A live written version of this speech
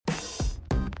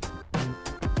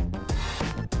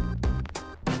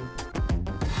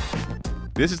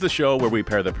This is the show where we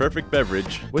pair the perfect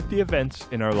beverage with the events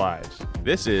in our lives.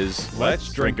 This is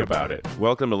Let's Drink About It.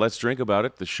 Welcome to Let's Drink About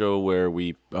It, the show where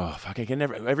we... Oh, fuck, I can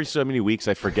never... Every so many weeks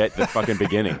I forget the fucking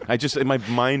beginning. My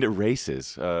mind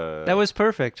erases. That was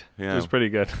perfect. Yeah. It was pretty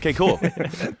good. Okay, cool. Want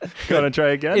to try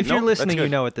again? If you're Nope, listening, that's you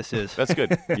good. know what this is. That's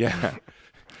good. Yeah.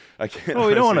 I can't... Well,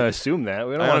 we don't want to honestly- assume that.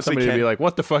 We don't I want honestly somebody to be can't- like,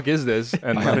 what the fuck is this?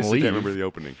 And I then honestly leave. can't remember the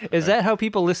opening. Is that how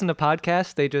people listen to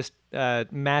podcasts? They just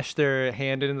mash their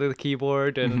hand into the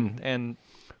keyboard and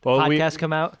Well, podcasts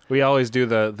come out? we always do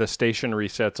the station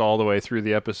resets all the way through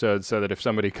the episode so that if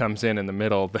somebody comes in the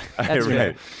middle... That's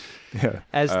Right. yeah.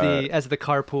 As the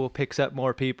carpool picks up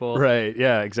more people. Right.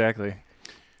 Yeah, exactly.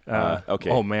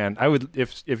 Okay. Oh, man. I would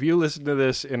if you listen to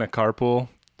this in a carpool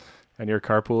and your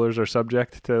carpoolers are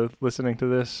subject to listening to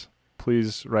this,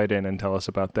 please write in and tell us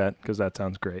about that because that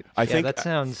sounds great. I Yeah, think... that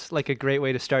sounds like a great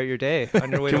way to start your day on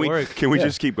your way to work. Can we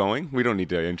just keep going? We don't need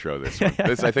to intro this one.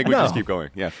 I think we No. just keep going.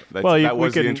 Yeah, that We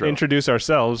was the can intro. introduce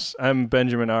ourselves. I'm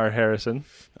Benjamin R. Harrison,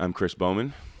 I'm Chris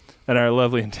Bowman. and our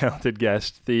lovely and talented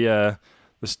guest, the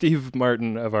Steve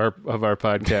Martin of our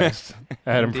podcast,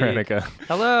 Adam Indeed. Pranica.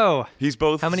 Hello. He's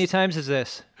both... How many times is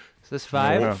this? Is this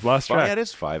I don't 5? know. Lost Yeah, track. it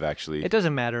is 5, actually. It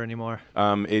doesn't matter anymore.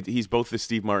 He's both the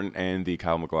Steve Martin and the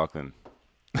Kyle MacLachlan.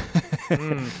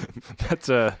 That's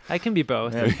I can be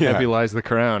both. heavy lies the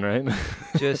crown, right?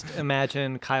 Just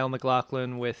imagine Kyle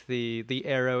MacLachlan with the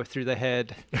arrow through the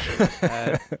head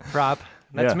prop.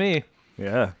 That's Yeah. me.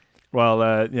 Yeah. Well,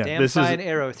 yeah. Damn this fine is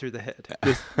arrow through the head.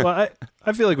 well.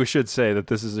 I feel like we should say that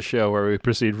this is a show where we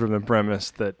proceed from the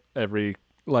premise that every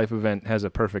life event has a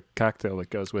perfect cocktail that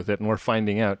goes with it, and we're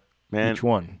finding out Man, each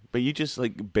one. but you just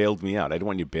bailed me out. I didn't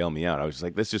want you to bail me out. I was just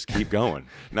like, let's just keep going.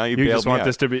 Now you You bailed just me want out.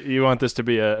 this to be. You want this to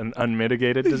be an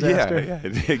unmitigated disaster. Yeah,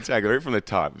 exactly. Right from the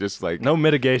top. Just like No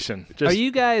mitigation. Just Are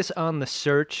you guys on the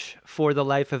search for the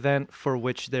life event for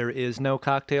which there is no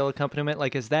cocktail accompaniment?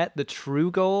 Like, is that the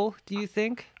true goal, do you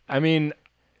think? I mean,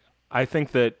 I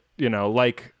think that,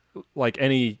 like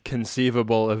any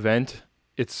conceivable event,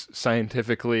 it's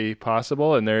scientifically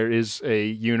possible, and there is a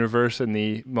universe in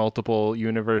the multiple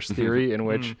universe theory in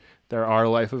which there are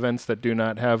life events that do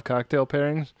not have cocktail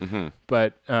pairings.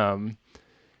 But,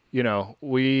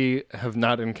 we have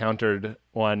not encountered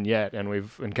one yet, and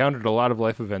we've encountered a lot of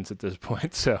life events at this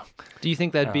point, so... Do you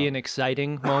think that'd be an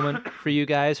exciting moment for you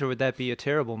guys, or would that be a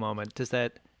terrible moment? Does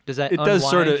that It unwind does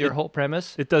sort of- your whole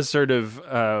premise? It does sort of,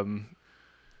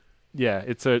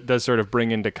 it does sort of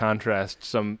bring into contrast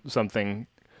something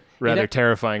rather It'd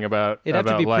terrifying about it'd have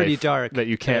to about be life pretty dark that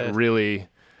you can't to- really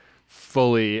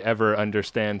fully ever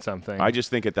understand something. I just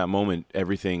think at that moment,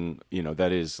 everything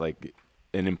that is like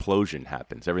an implosion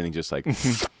happens. Everything just like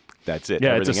that's it. yeah,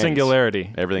 Everything it's a ends.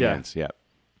 singularity. Everything yeah. ends. Yeah.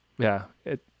 Yeah,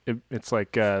 it's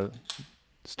like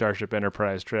Starship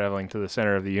Enterprise traveling to the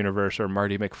center of the universe, or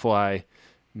Marty McFly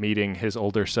meeting his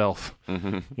older self.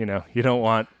 Mm-hmm. You don't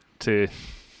want to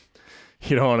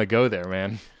go there,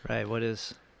 man. Right. What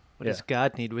does Yeah.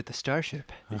 God need with the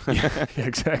starship? Yeah,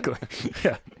 exactly.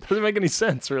 Yeah, doesn't make any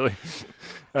sense, really.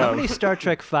 How many Star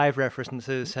Trek 5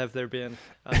 references have there been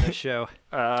on this show?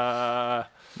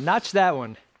 Notch that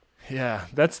one. Yeah,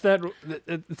 it's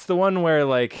the one where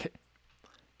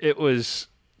it was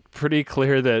pretty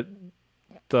clear that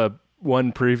the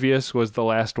one previous was the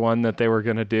last one that they were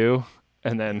going to do,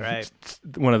 and then Right.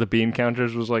 one of the bean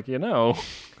counters was like,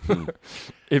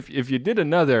 if you did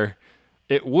another,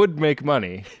 it would make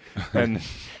money, and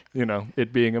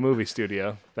it being a movie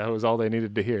studio, that was all they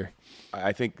needed to hear.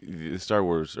 I think the Star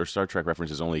Wars or Star Trek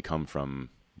references only come from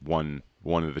one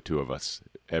of the two of us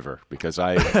ever, because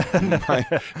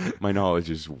my knowledge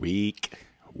is weak.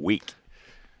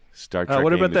 Star Trek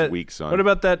what game about is that? weak, son. What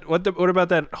about that? What about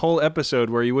that whole episode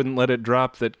where you wouldn't let it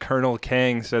drop that Colonel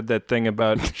Kang said that thing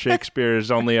about Shakespeare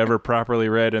is only ever properly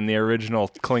read in the original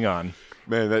Klingon?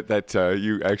 Man, that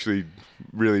you actually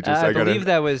really just I gotta- believe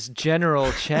that was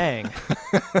General Chang,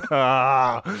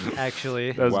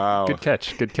 actually. That was Wow. Good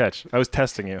catch. I was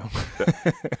testing you.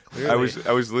 I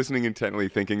was listening intently,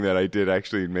 thinking that I did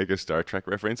actually make a Star Trek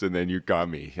reference, and then you got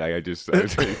me. I was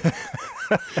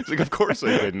it's like, of course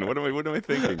I didn't. What am I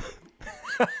thinking?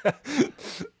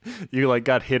 You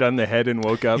got hit on the head and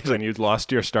woke up and you'd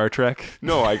lost your Star Trek.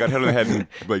 No, I got hit on the head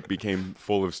and became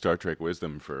full of Star Trek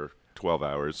wisdom for 12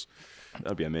 hours.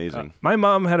 That'd be amazing. My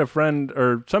mom had a friend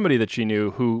or somebody that she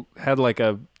knew who had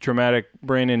a traumatic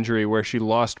brain injury where she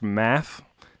lost math.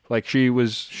 She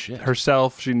was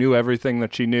herself. She knew everything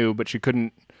that she knew, but she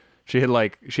couldn't. She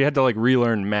had to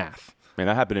relearn math. Man,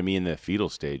 that happened to me in the fetal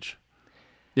stage.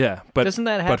 Yeah, but Doesn't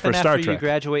that but for happen Star after you Trek.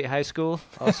 graduate high school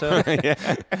also?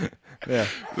 Yeah. Yeah.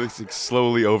 It's like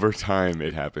slowly over time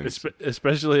it happens.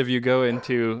 Especially if you go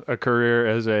into a career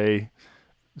as a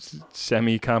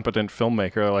semi-competent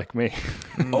filmmaker like me.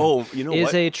 Oh, you know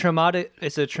what?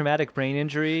 Is a traumatic brain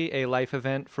injury a life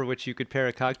event for which you could pair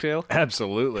a cocktail?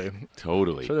 Absolutely.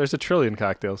 Totally. So there's a trillion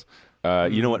cocktails.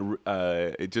 You know what?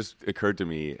 It just occurred to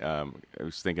me. I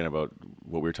was thinking about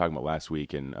what we were talking about last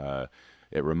week, and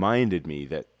it reminded me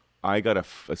that I got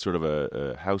a sort of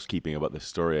a housekeeping about the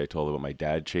story I told about my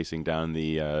dad chasing down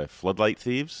the floodlight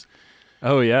thieves.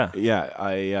 Oh yeah.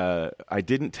 Yeah, I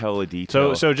didn't tell a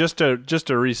detail. So just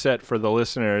to reset for the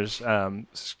listeners,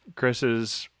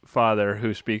 Chris's father,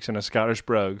 who speaks in a Scottish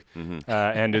brogue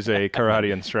and is a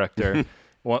karate instructor,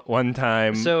 one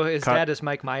time. So his dad is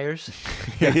Mike Myers.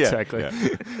 Yeah, exactly.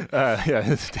 Yeah,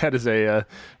 his dad is a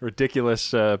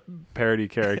ridiculous parody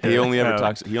character. He only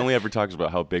ever talks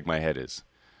about how big my head is.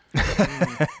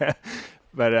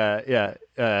 But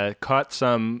caught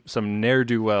some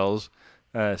ne'er-do-wells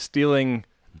stealing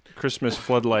Christmas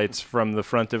floodlights from the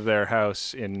front of their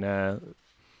house in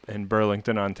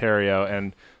Burlington, Ontario,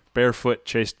 and barefoot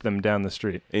chased them down the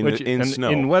street. In snow.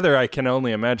 In weather I can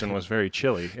only imagine was very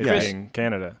chilly, it being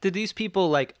Canada. Did these people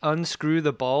like unscrew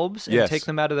the bulbs and take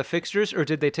them out of the fixtures, or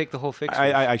did they take the whole fixture?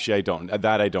 I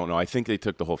don't know. I think they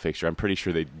took the whole fixture. I'm pretty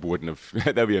sure they wouldn't have.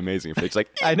 That'd be amazing if they just like.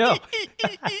 I know.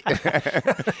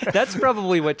 That's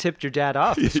probably what tipped your dad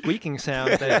off, the squeaking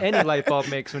sound that any light bulb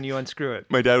makes when you unscrew it.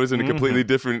 My dad was in a completely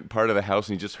different part of the house,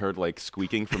 and he just heard like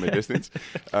squeaking from a distance.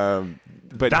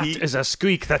 But that is a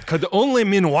squeak that could only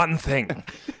mean one thing.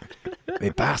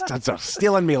 The bastards are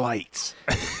stealing me lights.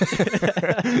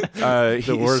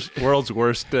 World's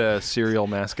worst cereal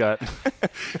mascot.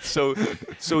 So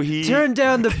he turn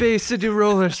down the bass and do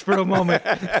rollers for a moment.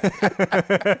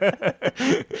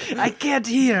 I can't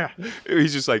hear.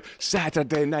 He's just like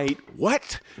Saturday night.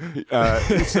 What?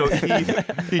 So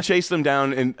he chased them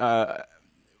down, and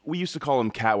we used to call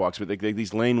them catwalks, but like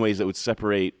these laneways that would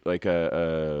separate like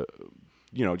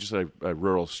just a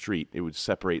rural street. It would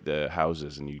separate the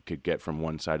houses, and you could get from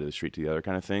one side of the street to the other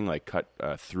kind of thing, like cut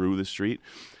through the street.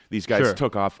 These guys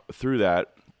took off through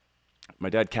that. My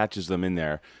dad catches them in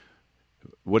there.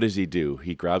 What does he do?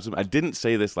 He grabs them. I didn't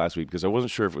say this last week because I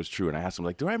wasn't sure if it was true, and I asked him,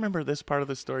 like, do I remember this part of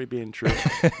the story being true?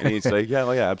 And he's like, yeah,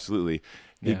 absolutely.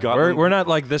 We're not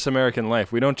like This American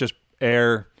Life. We don't just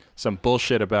air some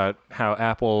bullshit about how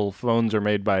Apple phones are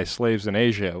made by slaves in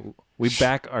Asia. We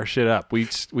back our shit up. We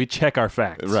check our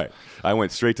facts. Right. I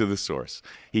went straight to the source.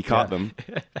 He caught them,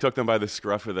 took them by the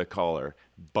scruff of the collar,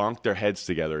 bonked their heads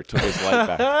together, took his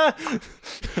light back.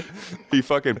 He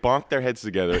fucking bonked their heads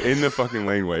together in the fucking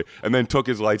laneway, and then took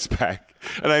his lights back.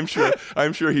 And I'm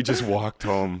sure he just walked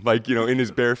home, like, in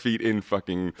his bare feet in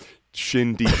fucking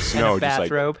shin deep snow, just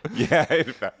bathrobe.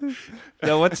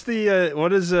 Now, what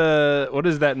is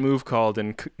that move called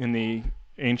in the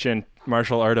ancient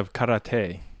martial art of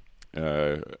karate?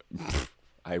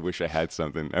 I wish I had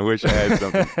something. Did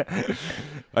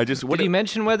you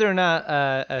mention whether or not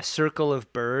a circle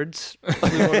of birds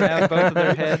flew around both of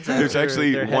their heads? There's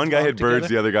actually one guy had birds,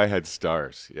 the other guy had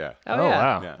stars. Yeah. Oh yeah.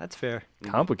 Wow. Yeah. That's fair.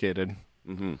 Complicated.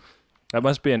 Mm-hmm. That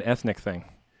must be an ethnic thing.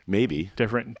 Maybe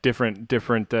different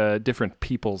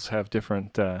peoples have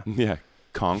different.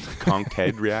 Conked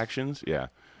head reactions. Yeah.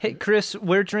 Hey Chris,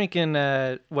 we're drinking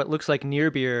what looks like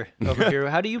near beer over here.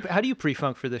 How do you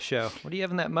pre-funk for this show? What do you have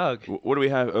in that mug? What do we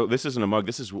have? Oh, this isn't a mug.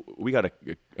 We got a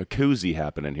koozie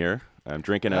happening here. I'm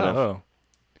drinking out of.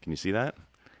 Can you see that?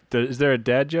 Is there a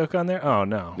dad joke on there? Oh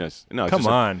no. No. Come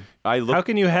on. How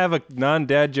can you have a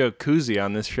non-dad joke koozie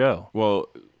on this show? Well,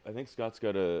 I think Scott's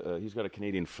got he's got a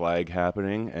Canadian flag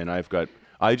happening, and I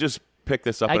just picked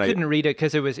this up. I couldn't read it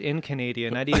because it was in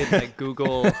Canadian. I needed that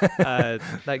Google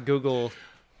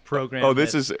program. Oh,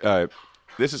 this is.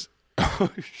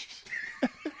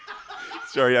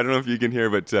 Sorry, I don't know if you can hear,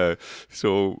 but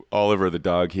so Oliver the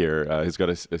dog here has got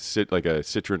a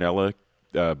citronella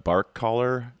bark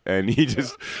collar, and he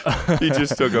just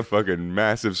took a fucking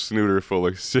massive snooter full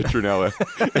of citronella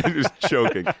and was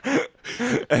choking.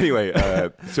 Anyway, I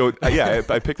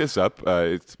picked this up.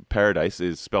 It's Paradise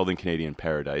is spelled in Canadian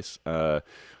Paradise.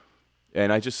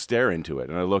 And I just stare into it,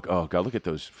 and I look. Oh God, look at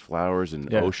those flowers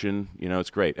and ocean. It's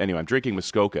great. Anyway, I'm drinking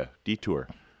Muskoka Detour,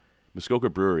 Muskoka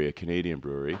Brewery, a Canadian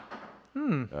brewery,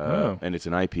 and it's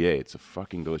an IPA. It's a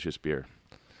fucking delicious beer.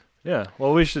 Yeah.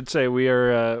 Well, we should say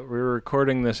we're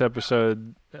recording this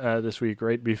episode this week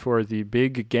right before the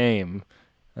big game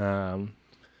that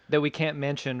we can't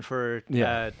mention for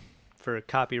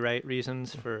copyright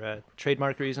reasons, for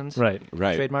trademark reasons. Right.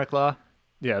 Trademark law.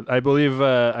 Yeah, I believe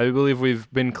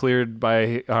we've been cleared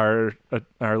by our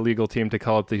legal team to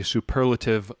call it the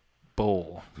superlative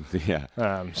Bowl. Yeah.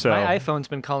 So My iPhone's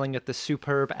been calling it the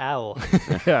Superb Owl.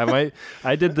 yeah,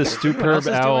 I did the else Superb is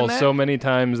doing Owl that? so many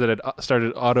times that it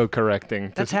started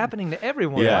auto-correcting. That's happening to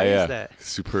everyone. Yeah, Why yeah. is that?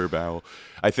 Superb Owl.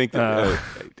 I think that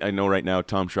I know right now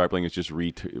Tom Sharpling is just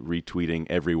retweeting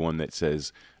everyone that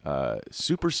says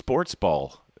Super Sports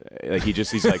Ball. Like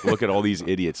he's like, look at all these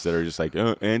idiots that are just like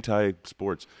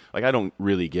anti-sports. Like I don't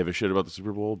really give a shit about the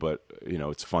Super Bowl, but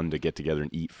it's fun to get together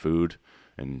and eat food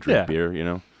and drink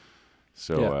beer.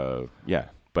 So yeah.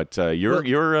 But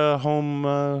your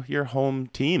home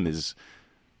team is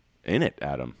in it,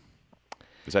 Adam.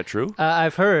 Is that true?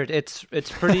 I've heard it's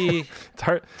pretty It's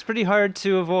hard. it's pretty hard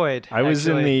to avoid. I was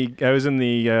actually. in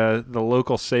the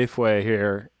local Safeway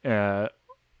here,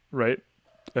 right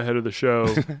ahead of the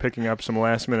show, picking up some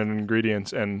last minute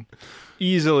ingredients, and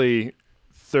easily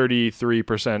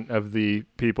 33% of the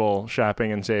people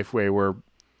shopping in Safeway were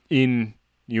in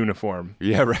uniform.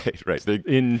 Yeah, right.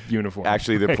 In uniform.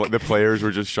 Actually, the players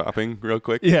were just shopping real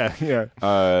quick. yeah. Well,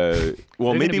 They're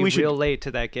gonna maybe be we should. real late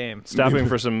to that game. Stopping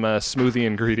for some smoothie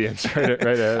ingredients. Right.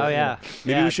 Oh yeah.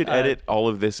 Maybe Yeah, we should edit all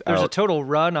of this There's a out. total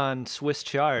run on Swiss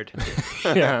chard.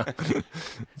 yeah.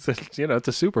 It's a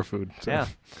superfood. So Yeah.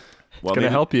 Well, It's gonna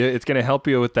maybe- help you. It's gonna help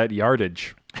you with that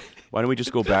yardage. Why don't we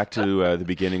just go back to the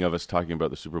beginning of us talking about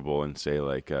the Super Bowl and say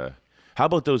like, how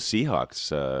about those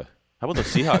Seahawks? How about the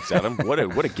Seahawks, Adam?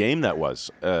 What a game that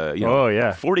was. Oh,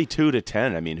 yeah.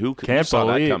 42-10. I mean, who Can't saw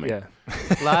that believe. coming? Yeah.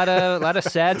 A lot of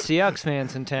sad Seahawks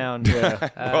fans in town. Yeah.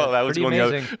 Well, that was pretty going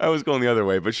amazing. the other. I was going the other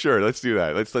way, but sure, let's do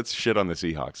that. Let's shit on the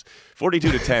Seahawks.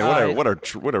 42-10.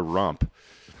 What a romp.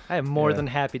 I am more than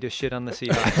happy to shit on the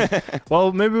Seahawks.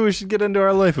 Well, maybe we should get into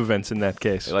our life events in that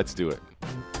case. Let's do it.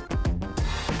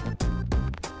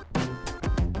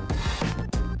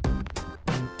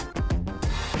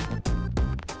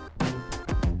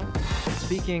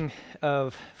 Speaking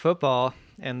of football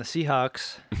and the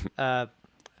Seahawks,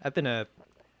 I've been a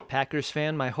Packers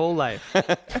fan my whole life.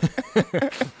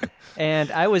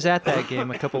 And I was at that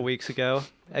game a couple weeks ago.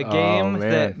 A game man.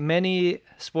 that many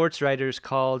sports writers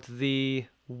called the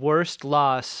worst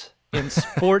loss in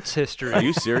sports history. Are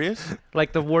you serious?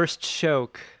 Like the worst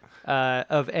choke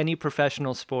of any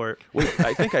professional sport. Wait,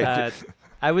 I think I did.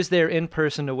 I was there in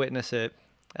person to witness it.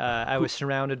 I was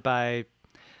surrounded by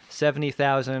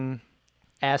 70,000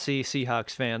 assy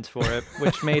Seahawks fans for it,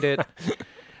 which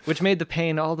made the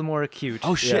pain all the more acute.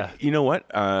 Oh shit! Yeah. You know what?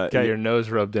 Got your nose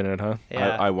rubbed in it, huh?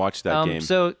 Yeah. I watched that game.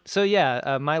 So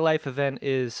yeah, my life event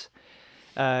is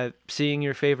seeing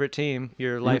your favorite team,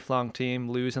 your lifelong team,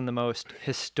 lose in the most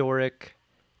historic,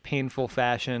 painful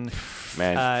fashion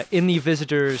Man, in the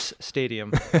visitors'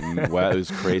 stadium. wow, it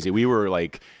was crazy. We were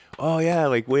like, oh yeah,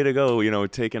 like way to go,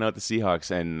 taking out the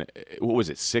Seahawks. And what was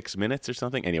it, 6 minutes or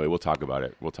something? Anyway, we'll talk about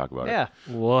it. Yeah.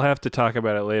 We'll have to talk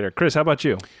about it later. Chris, how about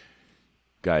you?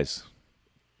 Guys,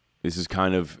 this is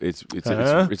kind of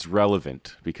it's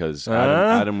relevant because Uh-huh.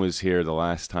 Adam was here the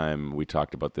last time we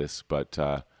talked about this, but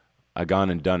I gone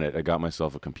and done it. I got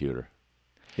myself a computer,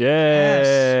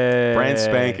 Yay! brand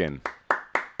spanking.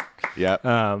 Yep.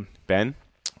 Ben.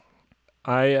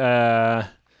 I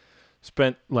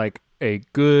spent like a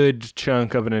good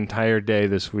chunk of an entire day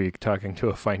this week talking to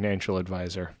a financial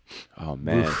advisor. Oh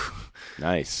man,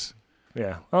 nice.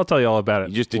 Yeah, I'll tell you all about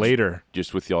it later.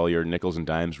 Just with all your nickels and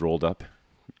dimes rolled up.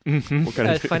 Mm-hmm. What kind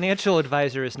A of financial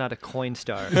advisor is not a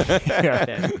Coinstar.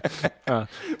 no?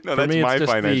 For That's me, my it's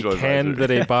just financial the can advisor.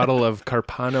 that a bottle of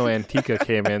Carpano Antica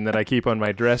came in that I keep on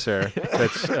my dresser.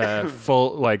 That's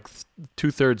full, like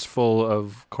 2/3 full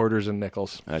of quarters and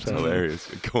nickels. That's So,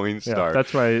 hilarious. A coin Yeah, star.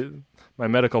 that's my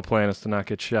medical plan is to not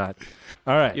get shot.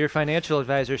 All right. Your financial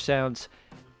advisor sounds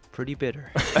pretty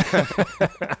bitter.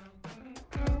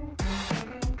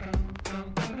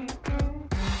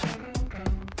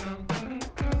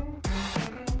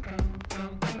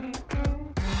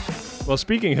 Well,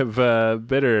 speaking of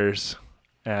bitters,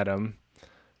 Adam,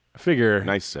 I figure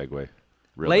Nice segue.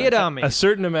 Real Lay it nice. on me. a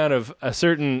certain amount of a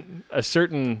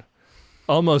certain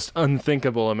almost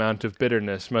unthinkable amount of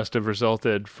bitterness must have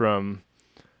resulted from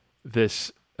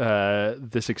this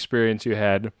this experience you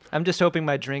had. I'm just hoping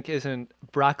my drink isn't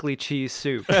broccoli cheese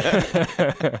soup.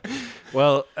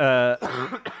 Well,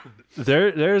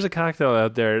 there is a cocktail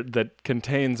out there that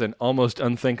contains an almost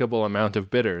unthinkable amount of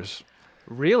bitters,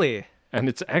 Really? and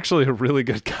it's actually a really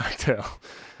good cocktail.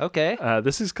 Okay.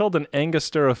 This is called an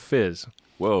Angostura Fizz.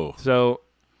 Whoa. So,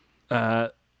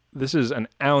 this is an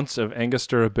ounce of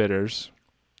Angostura bitters,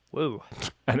 Whoa.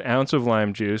 an ounce of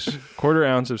lime juice, quarter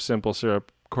ounce of simple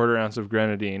syrup, quarter ounce of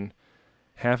grenadine,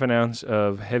 half an ounce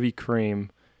of heavy cream,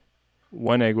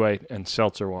 1 egg white, and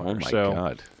seltzer water. Oh my so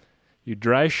god. you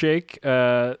dry shake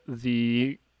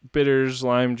the bitters,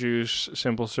 lime juice,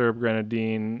 simple syrup,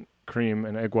 grenadine, cream,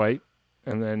 and egg white.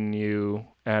 And then you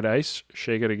add ice,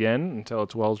 shake it again until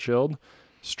it's well chilled,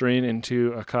 strain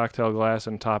into a cocktail glass,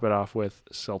 and top it off with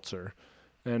seltzer.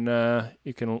 And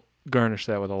you can garnish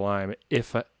that with a lime,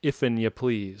 if and you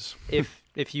please.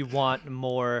 If you want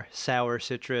more sour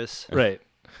citrus Right.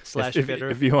 slash if, bitter.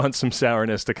 If you want some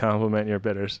sourness to complement your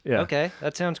bitters. Yeah. Okay,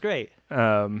 that sounds great.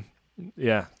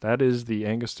 Yeah, that is the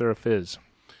Angostura Fizz.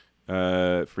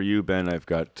 For you, Ben, I've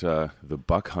got the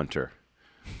Buck Hunter.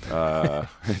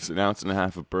 It's 1.5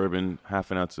 ounces of bourbon, half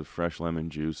an ounce of fresh lemon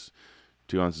juice,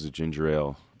 2 ounces of ginger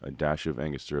ale, a dash of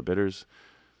Angostura bitters.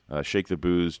 Shake the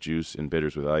booze, juice, and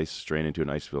bitters with ice. Strain into an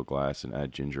ice-filled glass and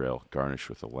add ginger ale. Garnish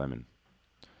with a lemon.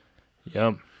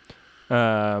 Yum.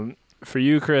 For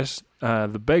you, Chris,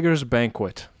 the Beggar's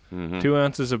Banquet. 2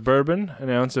 ounces of bourbon, 1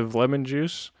 ounce of lemon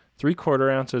juice,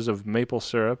 3/4 ounces of maple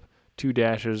syrup, 2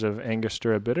 dashes of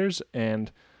Angostura bitters,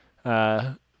 and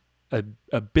a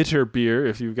bitter beer,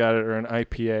 if you've got it, or an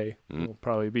IPA. Will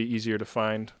probably be easier to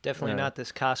find. Definitely not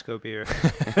this Costco beer,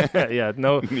 Yeah,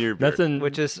 no, Near beer. nothing.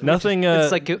 nothing.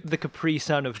 It's like the Capri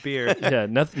Sun of beer. Yeah,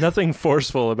 nothing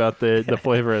forceful about the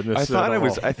flavor in this. I thought at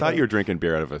all. I thought you were drinking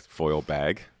beer out of a foil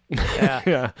bag. Yeah.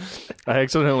 Yeah, I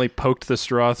accidentally poked the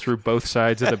straw through both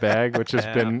sides of the bag, which has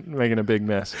been making a big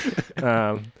mess.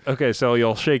 Okay, so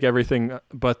you'll shake everything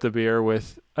but the beer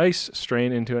with ice,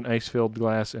 strain into an ice-filled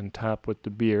glass, and top with the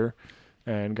beer,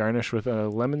 and garnish with a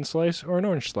lemon slice or an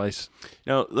orange slice.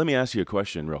 Now, let me ask you a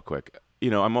question real quick.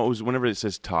 I'm always, whenever it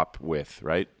says top with,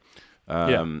 right?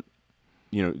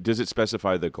 Does it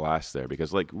specify the glass there?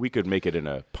 Because we could make it in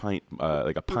a pint,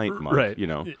 like a pint mug, Right.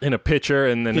 In a pitcher,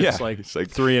 and then it's like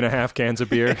 3.5 cans of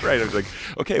beer. Right. I was like,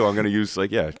 okay, well, I'm going to use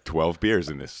 12 beers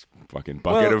in this fucking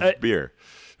bucket of beer.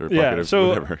 Or bucket of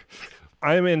whatever.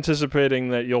 I'm anticipating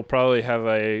that you'll probably have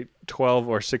a 12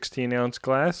 or 16 ounce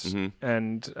glass,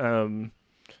 and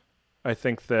I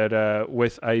think that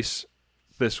with ice,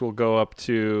 this will go up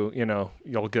to,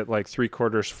 you'll get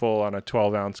 3/4 full on a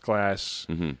 12 ounce glass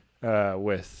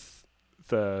with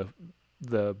the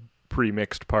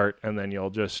pre-mixed part, and then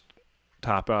you'll just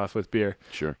top off with beer.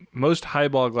 Sure. Most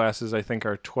highball glasses, I think,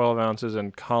 are 12 ounces,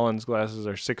 and Collins glasses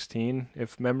are 16,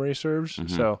 if memory serves.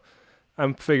 So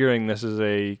I'm figuring this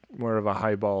is more of a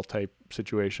highball type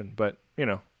situation. But,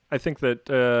 I think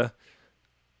that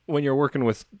when you're working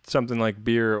with something like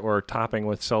beer or topping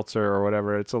with seltzer or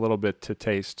whatever, it's a little bit to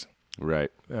taste.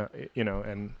 Right.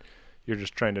 And you're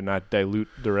just trying to not dilute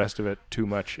the rest of it too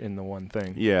much in the one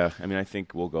thing. Yeah. I mean, I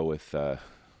think we'll go with, I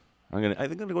think I'm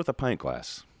going to go with a pint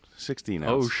glass. 16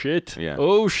 ounce. Oh, shit. Yeah.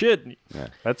 Oh, shit. Yeah.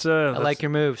 That's I like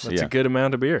your moves. That's a good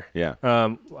amount of beer. Yeah.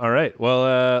 All right.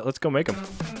 Well, let's go make them.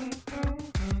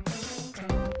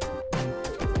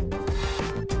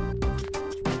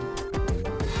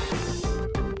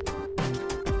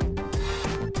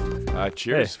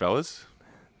 Cheers, Hey. fellas.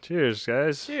 Cheers,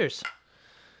 guys. Cheers.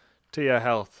 To your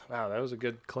health. Wow, that was a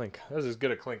good clink. That was as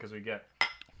good a clink as we get.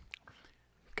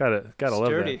 Gotta love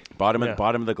Sturdy. that. Bottom Yeah.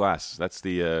 of the glass. That's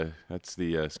the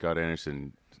Scott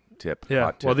Anderson tip. Yeah.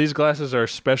 Hot tip. Well, these glasses are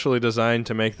specially designed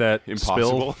to make that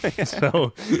Impossible. spill.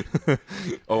 So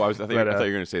Oh, I thought you But, were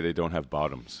going to say they don't have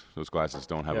bottoms. Those glasses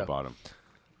don't have Yeah. a bottom.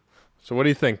 So what do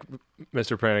you think,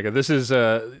 Mr. Pranica? This is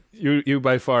you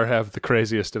by far have the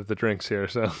craziest of the drinks here.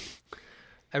 So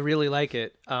I really like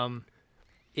it.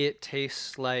 It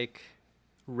tastes like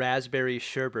raspberry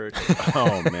sherbet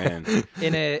Oh man.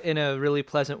 in a really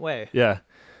pleasant way, yeah,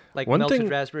 like One melted thing-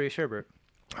 raspberry sherbet.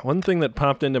 one thing that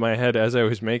popped into my head as I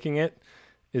was making it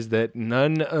is that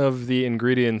none of the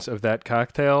ingredients of that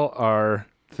cocktail are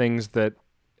things that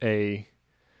a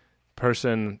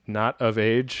person not of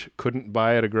age couldn't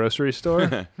buy at a grocery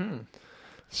store.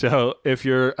 So if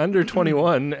you're under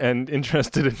 21 and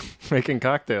interested in making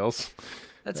cocktails,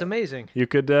 That's amazing. you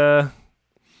could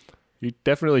you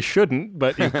definitely shouldn't,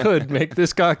 but you could make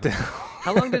this cocktail.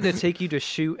 How long did it take you to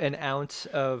shoot an ounce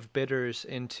of bitters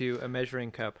into a measuring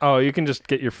cup? Oh, you can just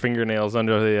get your fingernails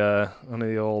under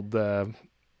the old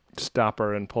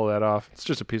stopper and pull that off. It's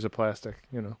just a piece of plastic,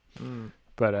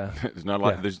 But There's not a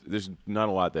lot. Yeah. There's not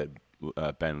a lot that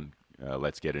Ben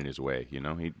lets get in his way.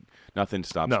 Nothing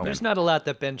stops No. Ben. There's not a lot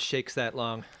that Ben shakes that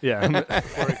long yeah,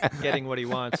 for getting what he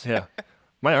wants. yeah.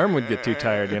 My arm would get too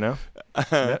tired,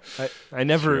 I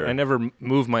never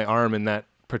move my arm in that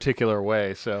particular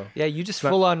way, so Yeah, you just not-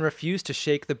 full on refuse to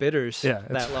shake the bitters Yeah,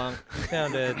 it's- that long. You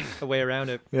found a way around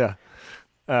it. yeah.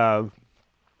 So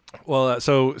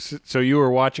you were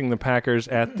watching the Packers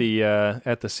at the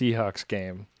Seahawks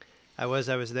game. I was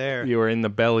there. You were in the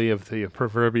belly of the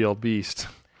proverbial beast.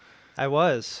 I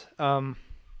was.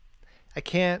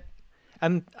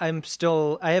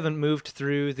 I haven't moved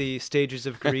through the stages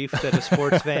of grief that a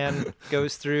sports fan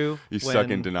goes through. You stuck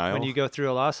in denial? When you go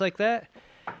through a loss like that.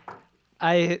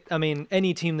 I mean,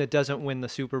 any team that doesn't win the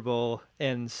Super Bowl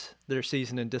ends their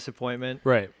season in disappointment.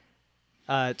 Right.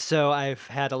 So I've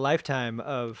had a lifetime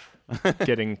of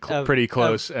Getting pretty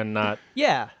close and not.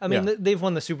 yeah. I mean, Yeah. they've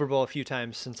won the Super Bowl a few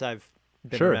times since I've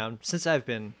been Sure. around, since I've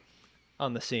been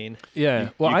on the scene. Yeah.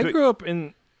 Well, you I could- grew up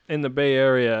in the Bay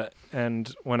Area,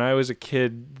 and when I was a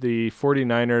kid, the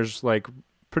 49ers like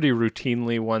pretty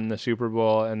routinely won the Super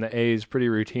Bowl, and the A's pretty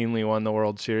routinely won the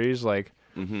World Series. Like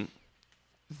Mm-hmm.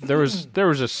 there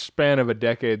was a span of a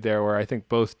decade there where I think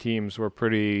both teams were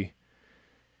pretty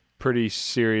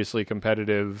seriously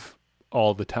competitive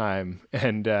all the time,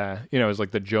 and it was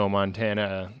like the Joe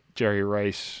Montana, Jerry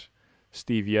Rice,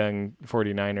 Steve Young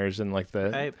 49ers, and like the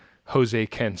Right? Jose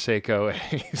Canseco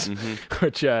A's,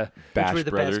 which Bash Which were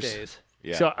the Brothers. best days.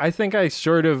 Yeah. so I think I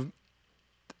sort of,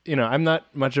 I'm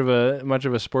not much of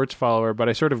a sports follower, but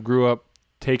I sort of grew up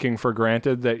taking for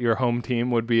granted that your home team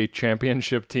would be a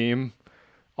championship team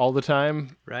all the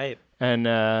time, Right. and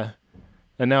now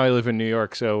I live in New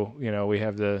York, so we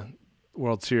have the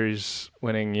World Series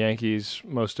winning Yankees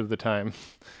most of the time,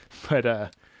 but You yeah,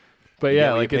 get what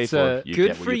you like pay it's for. You good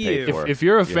get what for pay you. for. if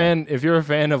you're a Yeah.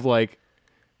 fan of like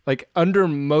under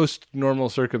most normal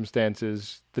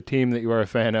circumstances, the team that you are a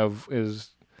fan of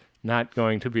is not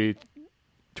going to be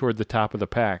toward the top of the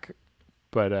pack.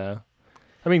 But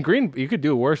I mean, you could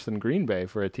do worse than Green Bay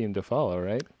for a team to follow,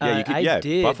 right? Yeah, you could- I yeah,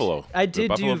 did. Buffalo. I The did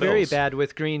Buffalo do very Bills. bad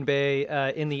with Green Bay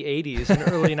in the 80s and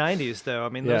early 90s, though. I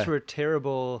mean, those Yeah. were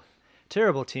terrible,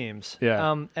 terrible teams.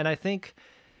 Yeah. And I think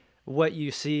what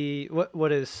you see,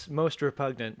 what is most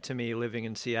repugnant to me living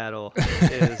in Seattle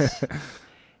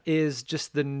is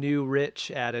just the new rich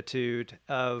attitude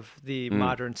of the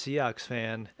modern Seahawks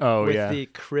fan Oh, with yeah. the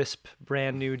crisp,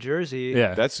 brand new jersey.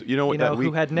 Yeah, That's what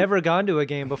Who had never gone to a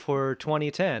game before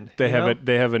 2010. they you have know?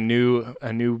 They have a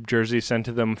new jersey sent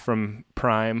to them from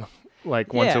Prime,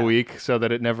 like once a Yeah. week, so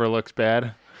that it never looks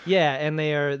bad. Yeah, and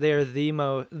they are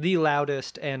the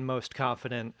loudest and most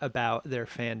confident about their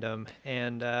fandom,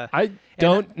 and I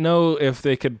don't know if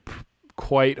they could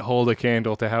quite hold a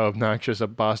candle to how obnoxious a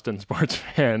Boston sports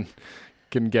fan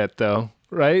can get, though,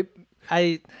 right?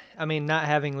 I mean, not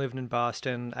having lived in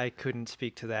Boston, I couldn't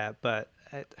speak to that, but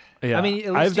Yeah. I mean,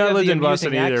 at least I've you not have lived the in Boston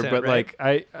amusing either, accent, but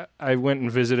right? like I went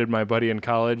and visited my buddy in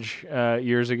college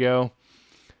years ago,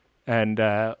 and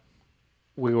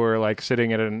we were like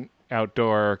sitting at an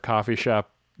outdoor coffee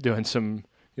shop doing some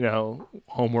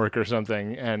homework or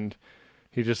something, and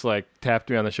he just like tapped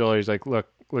me on the shoulder. He's like, look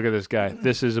at this guy.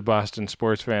 This is a Boston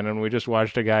sports fan. And we just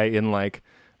watched a guy in like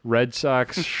Red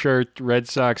Sox shirt, Red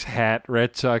Sox hat,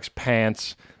 Red Sox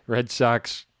pants, Red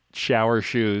Sox shower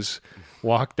shoes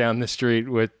walk down the street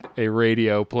with a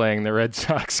radio playing the Red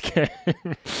Sox game.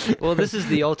 Well, this is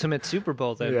the ultimate Super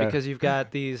Bowl then, Yeah. because you've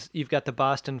got the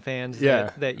Boston fans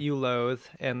Yeah. that you loathe,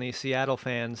 and the Seattle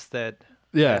fans that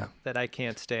Yeah. that I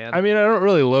can't stand. I mean, I don't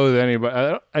really loathe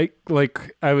anybody.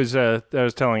 I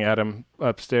was telling Adam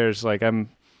upstairs, like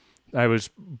I was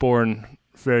born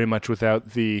very much without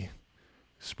the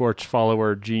sports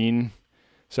follower gene,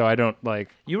 so I don't like.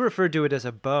 You referred to it as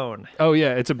a bone, Oh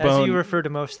yeah, it's a as bone. you refer to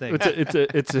most things. It's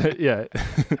a yeah.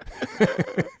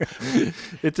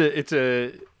 it's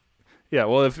a yeah.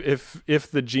 Well,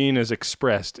 if the gene is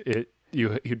expressed,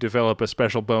 you develop a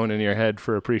special bone in your head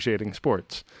for appreciating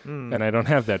sports, and I don't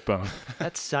have that bone.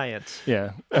 That's science.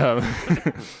 Yeah.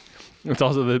 It's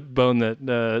also the bone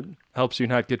that helps you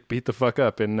not get beat the fuck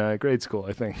up in grade school,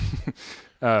 I think.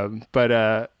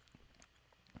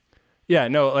 Yeah,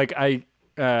 no, like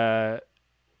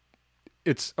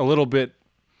it's a little bit,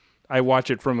 I watch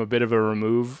it from a bit of a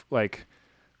remove, like,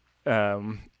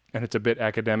 and it's a bit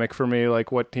academic for me,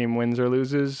 like what team wins or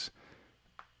loses,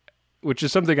 which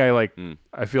is something I like,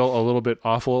 I feel a little bit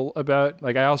awful about.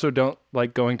 Like, I also don't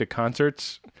like going to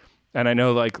concerts. And I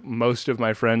know like most of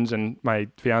my friends and my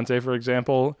fiance, for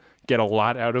example, get a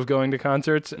lot out of going to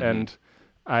concerts. And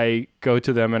I go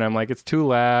to them and I'm like, it's too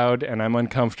loud and I'm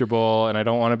uncomfortable and I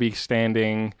don't want to be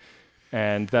standing.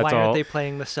 And that's Why all. aren't they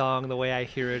playing the song the way I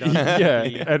hear it on Yeah.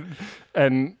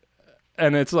 TV?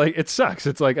 And it's like, it sucks.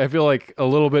 It's like, I feel like a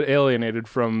little bit alienated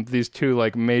from these two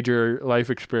like major life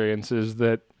experiences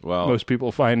that most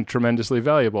people find tremendously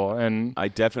valuable. And I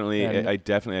definitely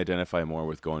identify more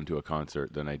with going to a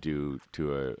concert than I do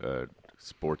to a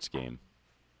sports game.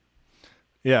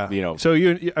 yeah, So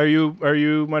are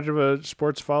you much of a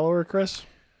sports follower, Chris?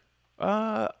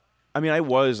 I mean,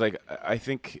 I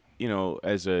think,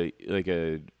 as a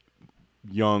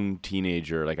young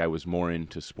teenager, like I was more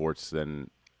into sports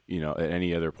than, at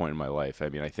any other point in my life. I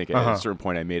mean, I think at a certain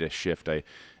point I made a shift.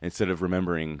 Instead of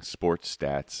remembering sports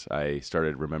stats, I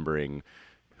started remembering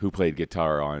who played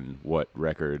guitar on what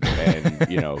record and,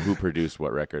 who produced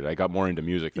what record. I got more into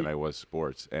music than I was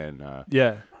sports. And,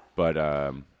 but,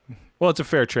 well, it's a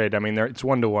fair trade. I mean, it's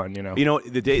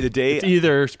 1-to-1, the day it's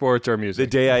either sports or music.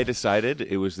 The day I decided,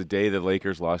 it was the day the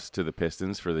Lakers lost to the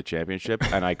Pistons for the championship,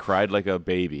 and I cried like a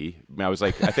baby.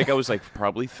 I think I was like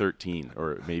probably 13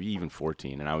 or maybe even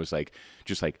 14, and I was like,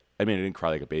 I didn't cry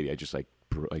like a baby. I just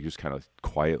kind of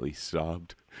quietly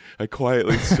sobbed. I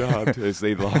quietly sobbed as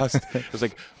they lost. I was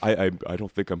like, I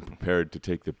don't think I'm prepared to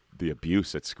take the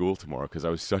abuse at school tomorrow, because I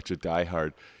was such a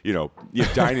diehard,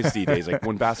 dynasty days, like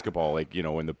when basketball,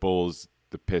 when the Bulls,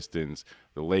 the Pistons,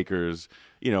 the Lakers,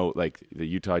 like the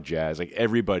Utah Jazz, like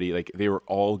everybody, like they were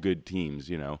all good teams,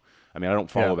 I mean, I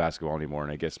don't follow basketball anymore,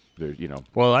 and I guess they're,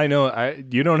 Well, I know,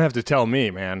 you don't have to tell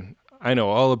me, man. I know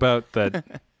all about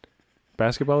that.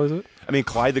 Basketball, is it? I mean,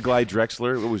 Clyde the Glide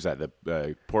Drexler, what was that?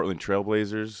 The Portland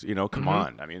Trailblazers, come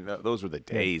on. I mean, those were the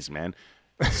days, man.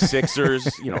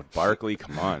 Sixers, Barkley,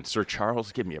 come on. Sir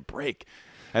Charles, give me a break.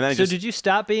 And then did you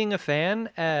stop being a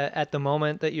fan at the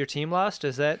moment that your team lost?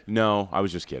 Is that? No, I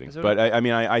was just kidding. But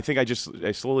I think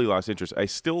I slowly lost interest.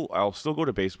 I'll still go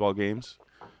to baseball games.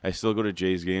 I still go to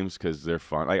Jays games because they're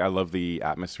fun. I love the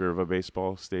atmosphere of a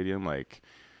baseball stadium.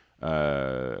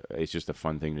 It's just a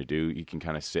fun thing to do. You can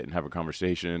kind of sit and have a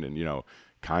conversation and,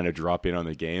 kind of drop in on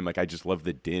the game. I just love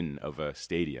the din of a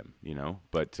stadium,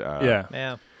 but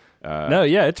yeah.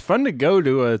 It's fun to go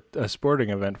to a sporting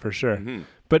event for sure. Mm-hmm.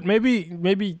 But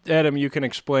maybe Adam, you can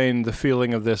explain the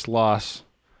feeling of this loss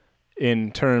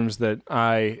in terms that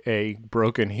I, a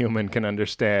broken human, can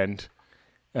understand.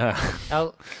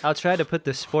 I'll try to put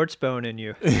the sports bone in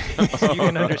you so you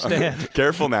can understand.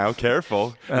 Careful now,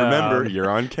 careful. Remember, you're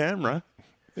on camera.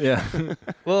 Yeah.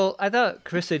 Well, I thought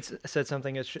Chris had said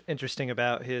something interesting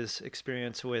about his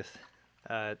experience with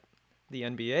the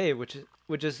NBA,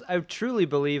 which is I truly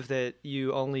believe that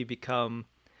you only become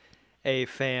a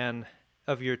fan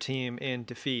of your team in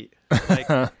defeat.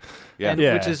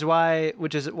 Which is why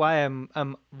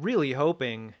I'm really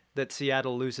hoping that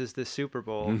Seattle loses this Super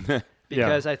Bowl.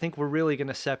 Because I think we're really going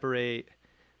to separate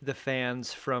the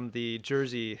fans from the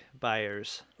jersey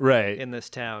buyers in this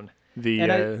town.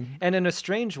 And in a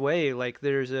strange way, like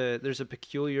there's a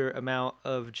peculiar amount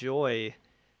of joy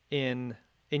in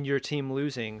your team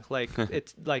losing. Like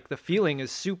it's like the feeling is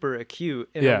super acute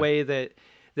in a way that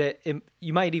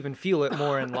you might even feel it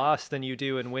more in loss than you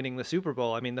do in winning the Super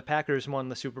Bowl. I mean, the Packers won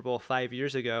the Super Bowl 5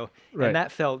 years ago, and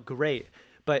that felt great,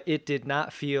 but it did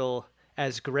not feel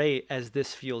as great as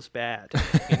this feels bad.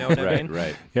 You know what I mean?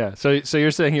 Right. Yeah. So you're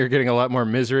saying you're getting a lot more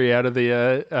misery out of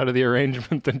the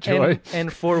arrangement than joy.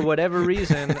 And for whatever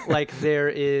reason, like there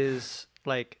is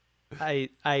like I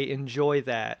enjoy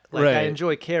that. Like I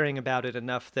enjoy caring about it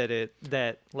enough that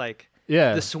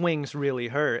the swings really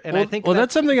hurt. And I think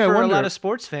that's something I wonder. For a lot of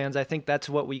sports fans, I think that's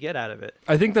what we get out of it.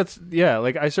 I think that's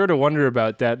like I sort of wonder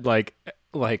about that. Like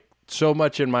so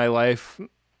much in my life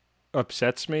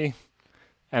upsets me.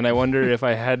 And I wonder if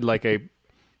I had like a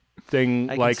thing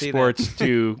like sports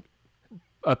to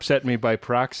upset me by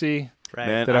proxy,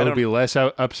 right? That I would be less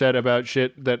upset about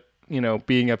shit that,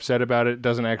 being upset about it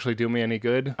doesn't actually do me any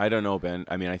good. I don't know, Ben.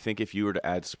 I mean, I think if you were to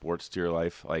add sports to your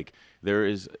life, like there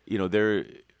is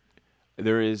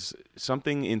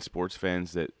something in sports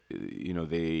fans that,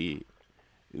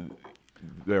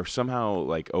 they're somehow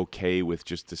like okay with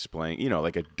just displaying,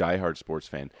 like a diehard sports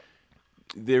fan.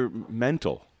 They're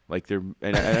mental. Like they're,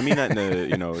 and I mean that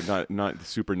in a not the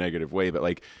super negative way, but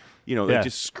like, like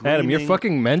just screaming. Adam, you're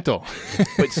fucking mental.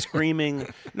 But screaming.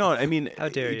 No, I mean, how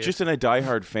dare you? Just in a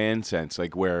diehard fan sense,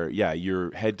 like where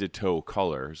you're head to toe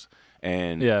colors,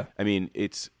 and I mean,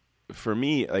 it's for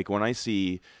me like when I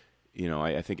see,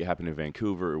 I think it happened in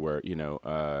Vancouver where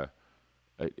and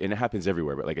it happens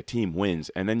everywhere, but like a team wins,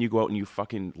 and then you go out and you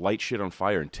fucking light shit on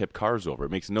fire and tip cars over.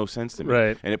 It makes no sense to me,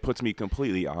 right? And it puts me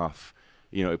completely off.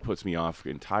 It puts me off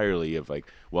entirely of like,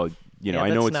 well, I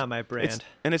know it's not my brand,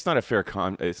 and it's not a fair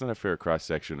it's not a fair cross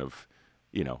section of,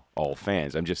 all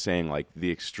fans. I'm just saying like the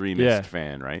extremist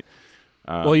fan, right?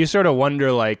 Well, you sort of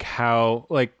wonder like how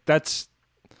like that's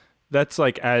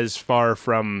like as far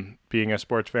from being a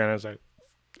sports fan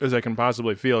as I can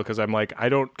possibly feel, because I'm like I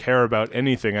don't care about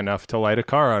anything enough to light a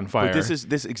car on fire. But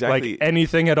this exactly like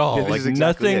anything at all. Yeah, like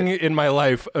exactly nothing in my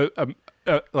life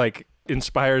like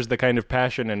inspires the kind of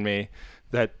passion in me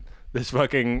that this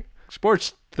fucking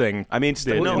sports thing. I mean, getting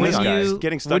stuck in LA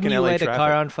wouldn't traffic. You light a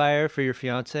car on fire for your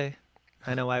fiance?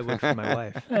 I know I would for my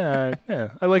wife. Yeah,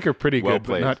 I like her pretty Well good,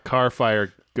 played. but not car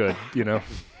fire good.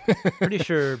 Pretty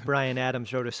sure Bryan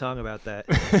Adams wrote a song about that.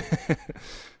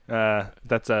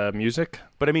 That's music.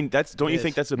 But I mean, don't you It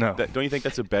think is. don't you think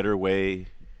that's a better way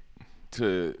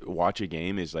to watch a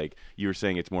game? Is like you were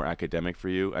saying, it's more academic for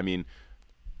you. I mean,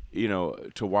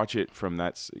 to watch it from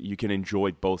you can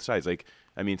enjoy both sides. Like,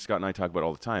 I mean, Scott and I talk about it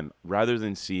all the time. Rather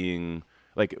than seeing,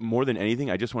 like, more than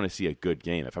anything, I just want to see a good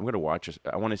game. If I'm going to watch,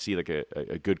 I want to see like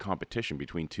a good competition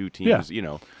between two teams.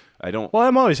 Yeah. I don't. Well,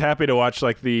 I'm always happy to watch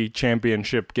like the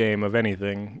championship game of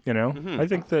anything. I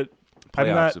think that I'm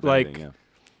Playoffs not of like anything, yeah.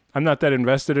 I'm not that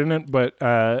invested in it, but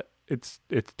it's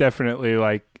definitely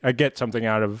like I get something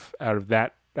out of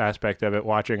that aspect of it.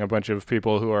 Watching a bunch of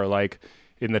people who are like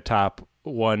in the top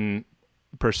 1%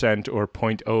 or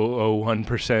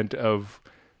 0.001% of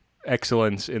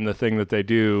excellence in the thing that they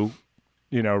do,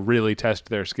 really test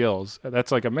their skills.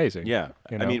 That's like amazing. Yeah.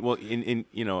 you I know? mean,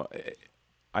 well,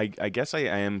 I guess I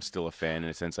am still a fan in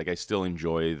a sense. Like, I still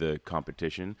enjoy the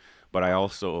competition, but I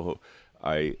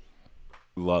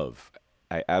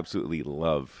absolutely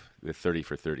love the 30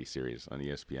 for 30 series on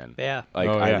ESPN. Yeah. Like,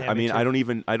 Oh, yeah. I mean, Yeah, me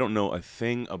too. I don't know a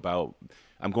thing about.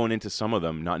 I'm going into some of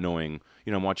them not knowing.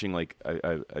 I'm watching like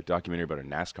a documentary about a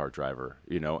NASCAR driver.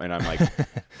 And I'm like,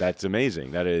 that's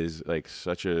amazing. That is like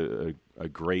such a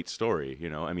great story.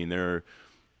 I mean,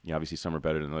 obviously some are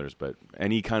better than others, but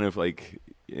any kind of like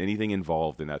anything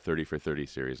involved in that 30 for 30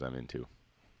 series, I'm into.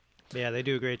 Yeah, they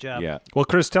do a great job. Yeah. Well,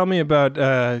 Chris, tell me about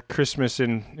Christmas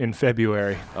in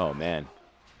February. Oh man,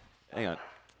 hang on.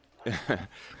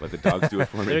 Let the dogs do it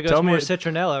for There me. goes Tell more me-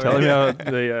 citronella, Tell right? me about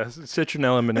the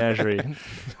Citronella Menagerie.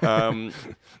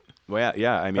 Well,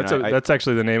 yeah. I mean, That's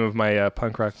actually the name of my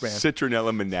punk rock band.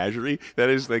 Citronella Menagerie. That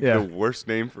is like Yeah. the worst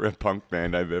name for a punk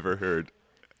band I've ever heard.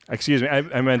 Excuse me,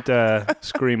 I meant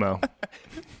Screamo.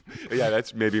 Yeah,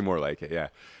 that's maybe more like it. Yeah.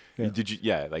 Yeah. Did you?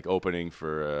 Yeah, like opening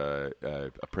for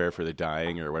a prayer for the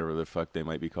dying or whatever the fuck they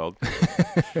might be called.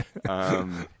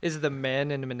 Is the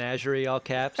men in the menagerie all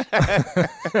caps?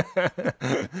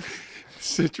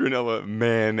 Citronella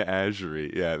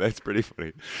Menagerie. Yeah, that's pretty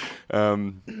funny.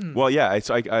 Well, yeah.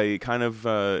 I kind of.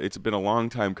 It's been a long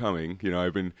time coming.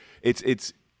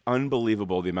 It's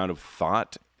unbelievable the amount of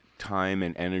thought, time,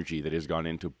 and energy that has gone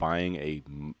into buying a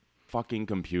fucking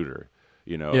computer.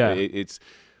 Yeah. It's.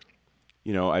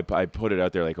 I put it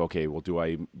out there like, okay, well, do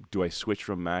I switch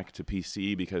from Mac to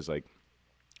PC because like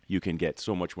you can get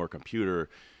so much more computer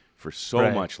for so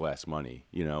Right. much less money,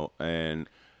 and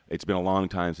it's been a long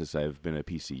time since I've been a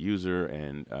PC user,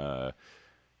 and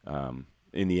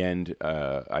in the end,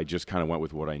 I just kind of went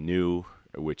with what I knew,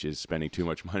 which is spending too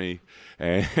much money,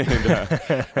 and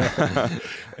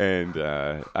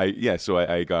so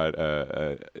I got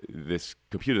this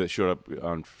computer that showed up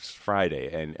on Friday,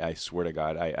 and I swear to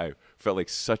God, I felt like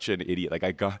such an idiot. Like,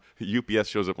 I got UPS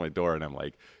shows up at my door, and I'm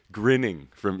like grinning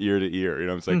from ear to ear.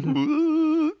 It's like,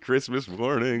 ooh, Christmas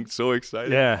morning, so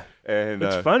excited. Yeah, And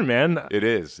it's fun, man. It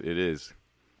is.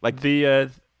 Like The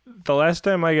last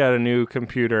time I got a new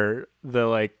computer, the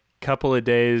like couple of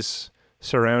days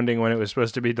surrounding when it was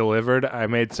supposed to be delivered, I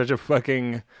made such a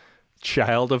fucking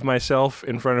child of myself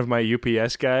in front of my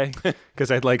UPS guy because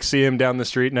I'd like see him down the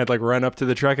street and I'd like run up to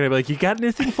the truck and I'd be like, "You got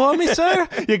anything for me, sir?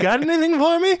 You got anything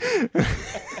for me?"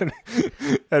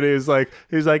 And he was like,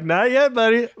 "Not yet,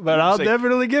 buddy, but I'll like-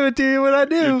 definitely give it to you when I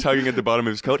do." you're tugging at the bottom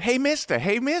of his coat. Hey, mister,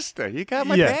 you got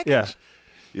my package?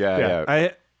 Yeah.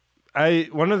 I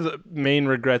one of the main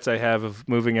regrets I have of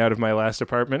moving out of my last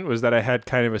apartment was that I had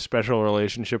kind of a special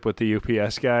relationship with the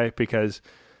UPS guy because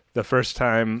the first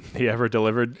time he ever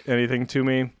delivered anything to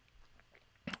me,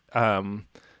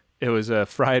 it was a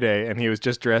Friday and he was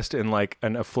just dressed in like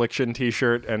an Affliction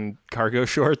t-shirt and cargo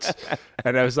shorts.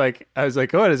 And I was like, "Oh,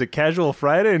 is it casual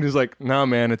Friday?" And he's like, "No,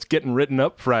 man, it's getting written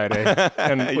up Friday."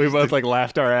 And we both like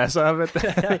laughed our ass off at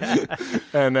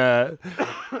that.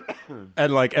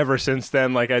 And like ever since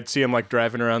then, like I'd see him like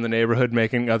driving around the neighborhood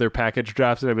making other package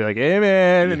drops, and I'd be like, "Hey,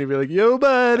 man," and he'd be like, "Yo,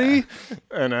 buddy,"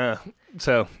 and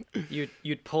so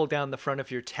You'd pull down the front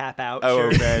of your tap out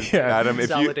Oh shirt. man, Yeah. Adam, if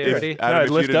you Solidarity. I'd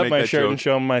didn't lift up make my that shirt joke, and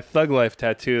show him my Thug Life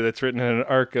tattoo that's written in an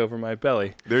arc over my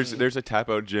belly. there's a tap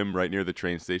out gym right near the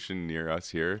train station near us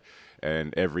here,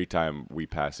 and every time we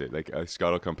pass it, like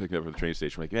Scott will come pick me up from the train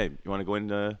station. We're like, "Hey, you want to go in?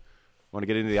 Want to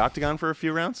get into the octagon for a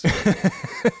few rounds?"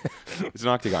 It's an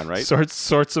octagon, right?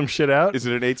 Sort some shit out. Is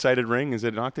it an 8-sided ring? Is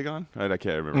it an octagon? I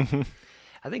can't remember.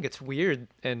 I think it's weird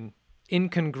and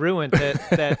incongruent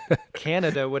that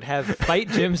Canada would have fight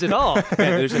gyms at all. Man,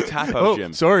 there's a tap out Oh,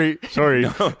 gym. sorry.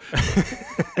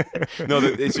 No,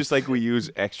 it's just like we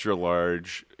use extra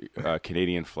large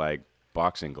Canadian flag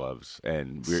boxing gloves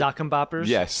and Sock and boppers.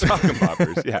 Yes, sock and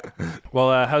boppers. Yeah.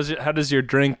 Well, how does your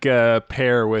drink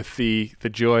pair with the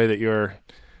joy that you're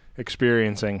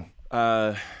experiencing?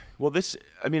 Well, is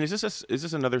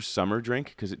this another summer drink?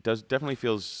 Because it definitely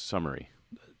feels summery.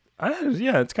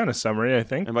 Yeah, it's kind of summery, I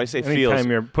think. And when I say Anytime feels,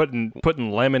 you're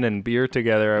putting lemon and beer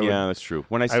together, that's true.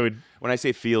 When I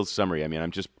say feels summery, I mean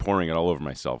I'm just pouring it all over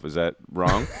myself. Is that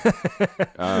wrong?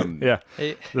 Yeah.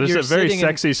 There's a very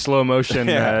sexy slow motion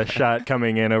shot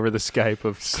coming in over the Skype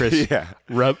of Chris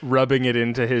rubbing it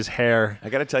into his hair. I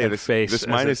got to tell you, this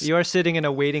minus... You are sitting in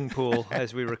a wading pool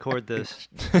as we record this.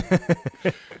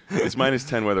 This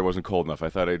 -10 weather wasn't cold enough. I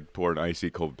thought I'd pour an icy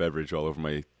cold beverage all over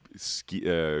my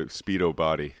Speedo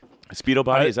body. Speedo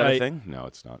body, is that a thing? No,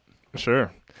 it's not.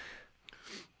 Sure.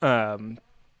 But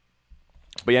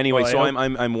anyway, so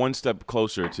I'm one step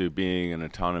closer to being an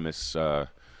autonomous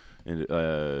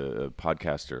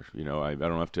podcaster. You know, I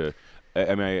don't have to.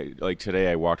 I mean, like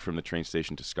today, I walked from the train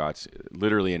station to Scott's,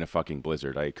 literally in a fucking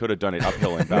blizzard. I could have done it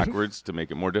uphill and backwards to make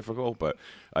it more difficult, but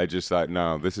I just thought,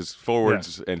 no, this is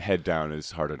forwards and head down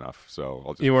is hard enough. So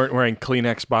I'll just. You weren't wearing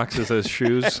Kleenex boxes as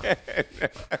shoes.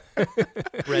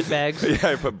 Bread bags.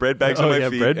 Yeah, I put bread bags on my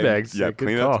feet. Bread bags. Yeah,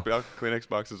 Kleenex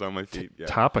boxes on my feet. Yeah.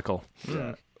 Topical.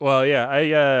 Yeah. Well, yeah,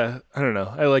 I don't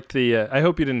know. I like the. I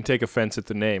hope you didn't take offense at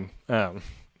the name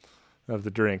of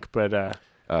the drink, but.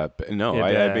 No,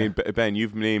 I mean, Ben,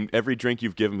 you've named every drink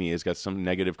you've given me has got some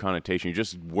negative connotation. You're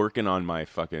just working on my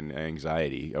fucking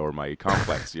anxiety or my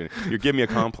complex. You're giving me a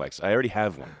complex. I already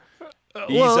have one.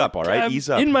 Ease up, all right? Ease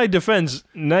up. In my defense,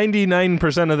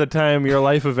 99% of the time, your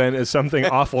life event is something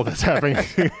awful that's happening.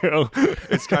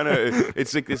 It's kind of,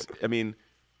 it's like this. I mean,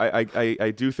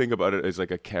 I do think about it as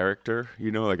like a character.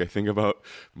 You know, like I think about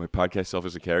my podcast self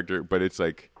as a character, but it's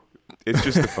like. It's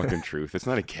just the fucking truth. It's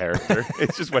not a character.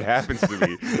 It's just what happens to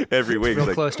me every week.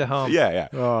 Real close to home. Yeah.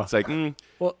 Oh. It's like,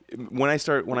 well, when I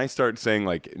start saying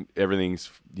like everything's,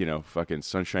 you know, fucking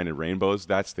sunshine and rainbows,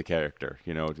 that's the character.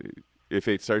 You know, if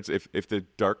the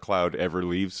dark cloud ever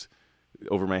leaves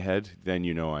over my head, then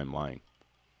you know I'm lying.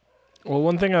 Well,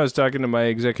 one thing I was talking to my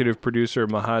executive producer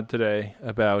Mahad today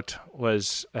about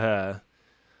was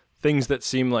things that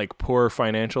seem like poor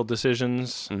financial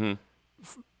decisions. Mm-hmm.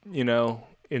 You know.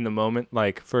 In the moment,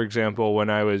 like for example, when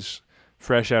I was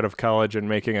fresh out of college and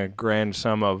making a grand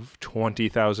sum of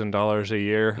 $20,000 a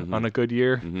year on a good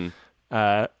year,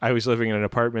 I was living in an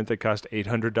apartment that cost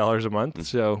 $800 a month.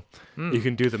 So you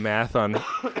can do the math on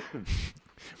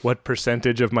what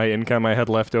percentage of my income I had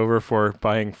left over for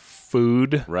buying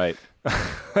food. Right.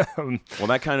 Well,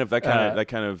 that kind of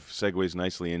segues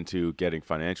nicely into getting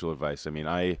financial advice. I mean,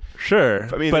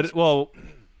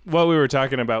 what we were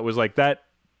talking about was like that.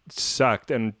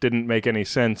 Sucked and didn't make any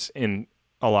sense in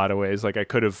a lot of ways. Like I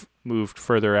could have moved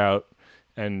further out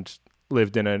and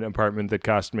lived in an apartment that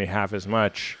cost me half as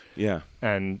much. Yeah.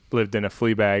 And lived in a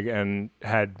flea bag and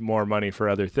had more money for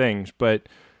other things. But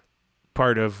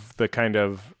part of the kind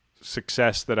of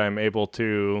success that I'm able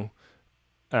to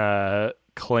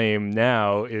claim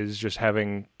now is just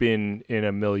having been in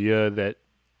a milieu that,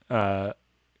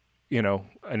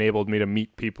 enabled me to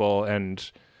meet people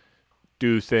and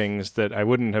do things that I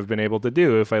wouldn't have been able to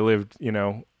do if I lived,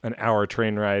 an hour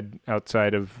train ride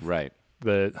outside of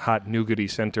the hot nougaty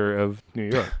center of New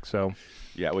York. So,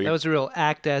 that was a real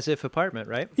act as if apartment,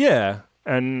 right? Yeah,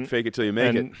 and fake it till you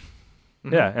make it.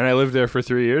 Mm-hmm. Yeah, and I lived there for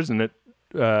 3 years, and it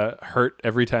hurt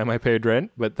every time I paid rent.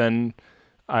 But then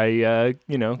I,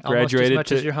 graduated almost as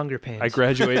much as your hunger pains. I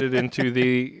graduated into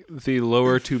the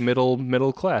lower to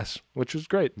middle class, which was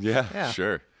great. Yeah.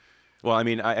 Sure. Well, I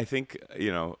mean, I think,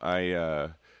 I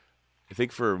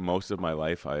think for most of my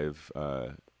life, I've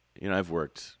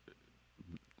worked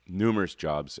numerous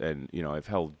jobs and, I've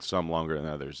held some longer than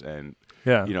others. And,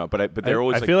 but they're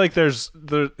always I feel like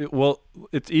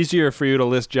it's easier for you to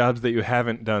list jobs that you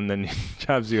haven't done than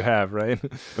jobs you have, right?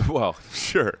 Well,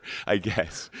 sure, I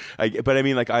guess. But I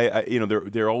mean, like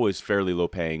they're always fairly low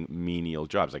paying menial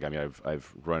jobs. Like, I mean,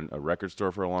 I've run a record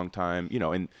store for a long time,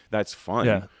 and that's fun.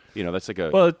 Yeah. That's like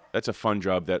that's a fun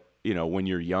job that, when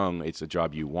you're young, it's a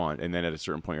job you want. And then at a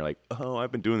certain point, you're like, oh,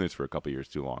 I've been doing this for a couple of years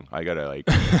too long. I got to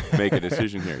make a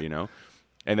decision here,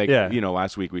 And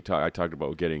last week I talked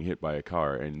about getting hit by a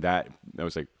car, and that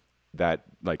was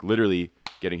literally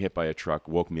getting hit by a truck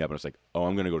woke me up, and I was like, oh,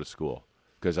 I'm going to go to school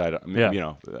because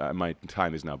my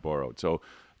time is now borrowed. So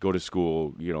go to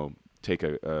school, take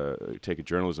a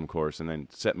journalism course, and then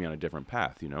set me on a different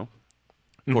path, Of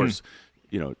course,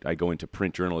 I go into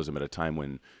print journalism at a time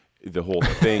when the whole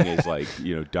thing is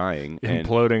dying and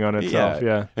imploding on itself.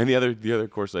 Yeah. And the other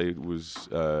course I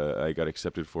got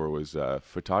accepted for was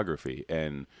photography,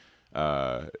 and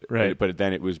Right. But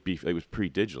then it was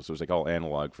pre-digital, so it was like all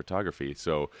analog photography.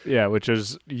 So Yeah, which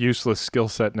is useless skill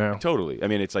set now. totally. I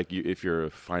mean, it's like if you're a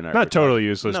fine art, Not totally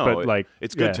useless, No, but like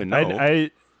it's good to know.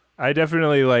 I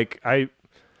definitely I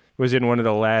was in one of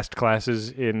the last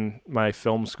classes in my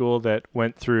film school that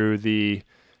went through the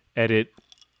edit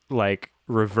like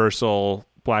reversal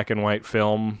black and white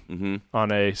film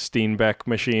on a Steenbeck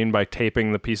machine by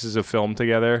taping the pieces of film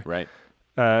together. Right.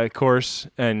 Course,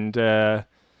 and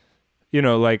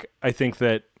like I think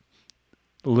that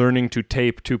learning to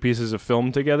tape two pieces of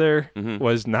film together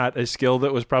was not a skill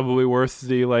that was probably worth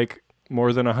the like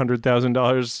more than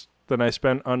 $100,000 that I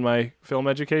spent on my film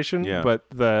education. Yeah. But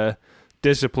the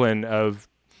discipline of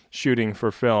shooting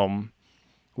for film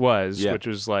was, which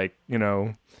was like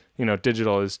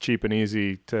digital is cheap and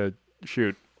easy to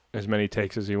shoot as many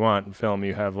takes as you want. In film,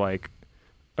 you have like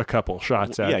a couple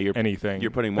shots at anything.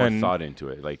 You're putting more thought into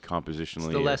it, like compositionally.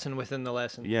 It's the lesson within the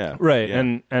lesson. Yeah. Right.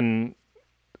 Yeah. And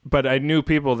but I knew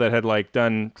people that had like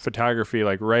done photography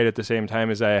like right at the same time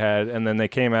as I had, and then they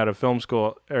came out of film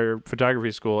school or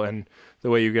photography school, and the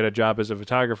way you get a job as a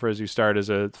photographer is you start as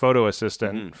a photo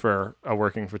assistant for a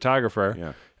working photographer.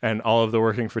 Yeah. And all of the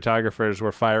working photographers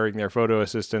were firing their photo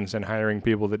assistants and hiring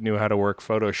people that knew how to work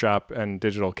Photoshop and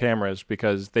digital cameras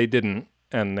because they didn't,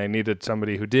 and they needed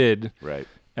somebody who did. Right.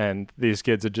 And these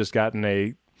kids had just gotten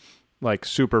a like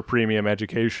super premium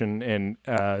education in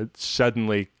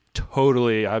suddenly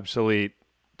totally obsolete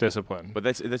discipline. But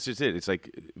that's just it. It's like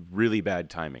really bad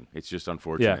timing. It's just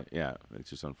unfortunate. Yeah. It's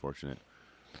just unfortunate.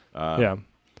 Yeah.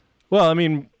 Well, I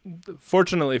mean,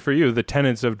 fortunately for you, the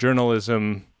tenets of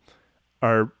journalism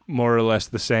are more or less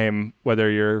the same, whether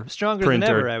you're Stronger print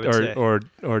than ever, I would say.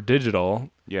 or digital.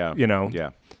 Yeah. Yeah.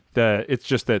 It's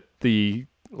just that the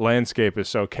landscape is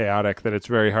so chaotic that it's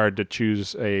very hard to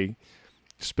choose a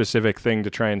specific thing to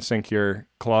try and sink your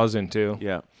claws into.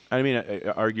 Yeah. I mean,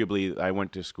 arguably, I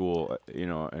went to school,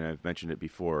 and I've mentioned it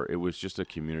before. It was just a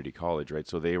community college, right?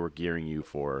 So they were gearing you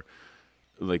for,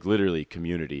 like, literally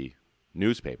community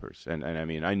newspapers. And I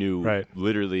mean, I knew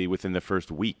literally within the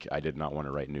first week I did not want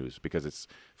to write news because it's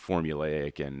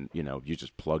formulaic and, you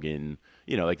just plug in,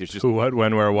 like there's just who, what,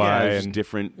 when, where, why. Yeah, there's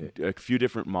and a few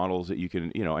different models that you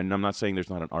can, and I'm not saying there's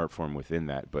not an art form within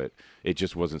that, but it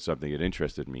just wasn't something that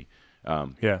interested me.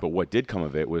 But what did come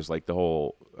of it was like the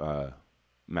whole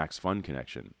Max Fun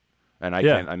connection. And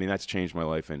I mean, that's changed my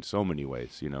life in so many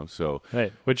ways, so.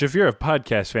 Right. Which if you're a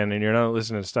podcast fan and you're not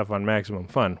listening to stuff on Maximum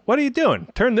Fun, what are you doing?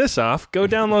 Turn this off. Go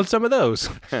download some of those.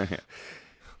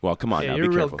 Well, come on now. You're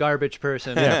be a real careful. garbage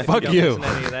person. Yeah, if fuck you. Don't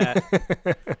listen to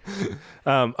any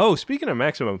of that. Speaking of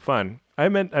Maximum Fun,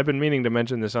 I've been meaning to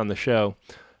mention this on the show.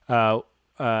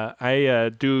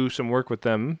 I do some work with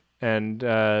them, and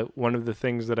one of the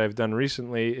things that I've done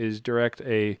recently is direct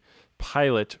a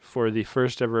pilot for the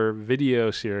first ever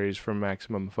video series from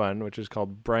Maximum Fun, which is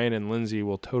called Brian and Lindsay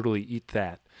Will Totally Eat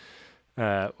That,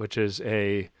 which is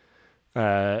it's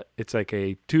like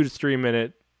a 2 to 3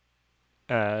 minute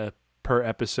per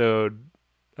episode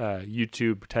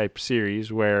YouTube type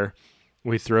series where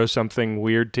we throw something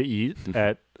weird to eat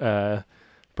at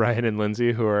Brian and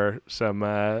Lindsay, who are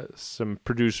some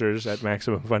producers at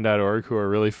MaximumFun.org who are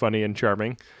really funny and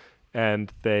charming,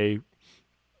 and they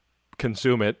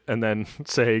consume it and then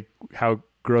say how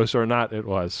gross or not it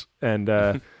was. And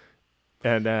I'm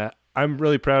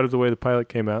really proud of the way the pilot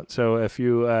came out. So if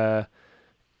you are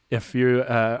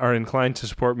inclined to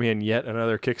support me in yet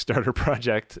another Kickstarter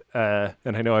project, and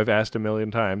I know I've asked a million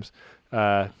times,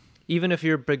 even if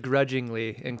you're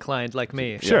begrudgingly inclined like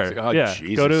me. Sure. Like, oh, yeah.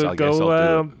 Jesus, Go to I guess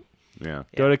I'll do it.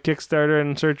 Go to Kickstarter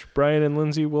and search Brian and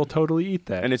Lindsay Will Totally Eat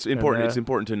That. And it's important. It's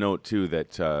important to note too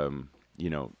that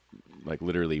like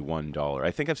literally $1. I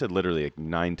think I've said literally like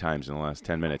 9 times in the last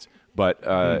 10 minutes, but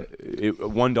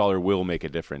 $1 will make a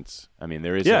difference. I mean,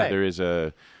 there is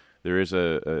a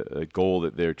goal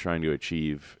that they're trying to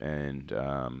achieve, and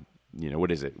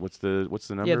what is it? What's the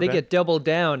number? Yeah, they get doubled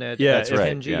down at that's right.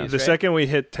 10 Gs, Yeah. The second we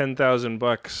hit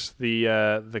 $10,000,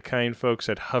 the kind folks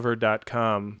at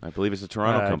hover.com, I believe it's a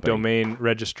Toronto company, domain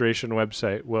registration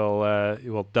website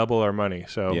will double our money.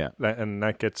 So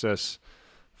that gets us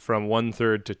from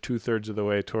 1/3 to 2/3 of the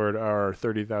way toward our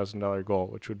 $30,000 goal,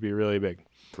 which would be really big.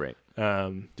 Great.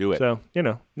 Do it. So,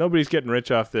 nobody's getting rich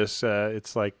off this.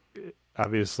 It's like,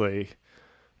 obviously,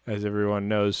 as everyone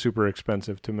knows, super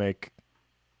expensive to make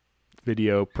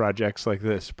video projects like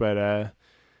this. But, I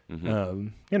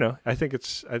think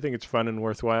it's fun and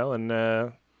worthwhile.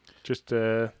 And just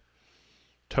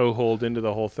toehold into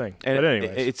the whole thing. And but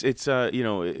anyways, it's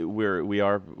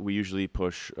we usually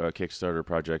push Kickstarter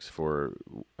projects for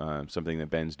something that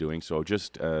Ben's doing. So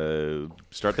just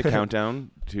start the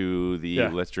countdown to the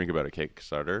Let's Drink About It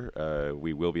Kickstarter.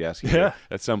 We will be asking you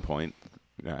at some point.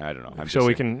 I don't know. So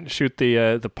we can shoot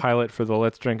the pilot for the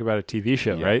Let's Drink About It TV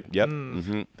show, right? Yep.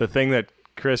 Mm-hmm. The thing that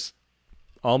Chris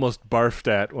almost barfed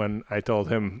at when I told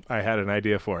him I had an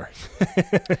idea for.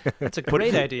 That's a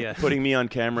great idea. Putting me on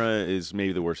camera is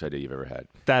maybe the worst idea you've ever had.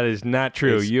 That is not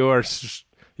true. You are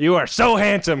so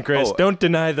handsome, Chris. Oh. Don't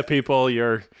deny the people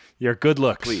your good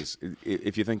looks. Please,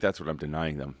 if you think that's what I'm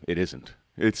denying them, it isn't.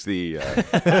 It's the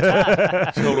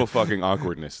total fucking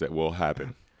awkwardness that will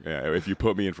happen. Yeah, if you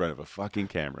put me in front of a fucking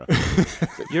camera.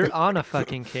 You're on a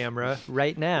fucking camera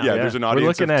right now. Yeah, there's an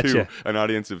audience looking of at two. you. An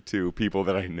audience of two people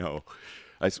that I know.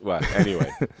 Well,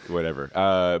 anyway,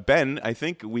 whatever. Ben, I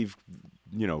think we've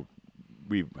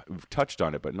touched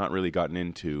on it, but not really gotten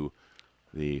into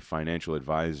the financial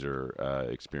advisor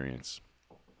experience.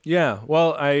 Yeah,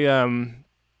 well, I am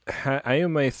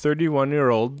a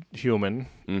 31-year-old human,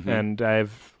 and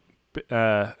I've,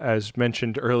 as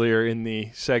mentioned earlier in the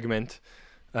segment,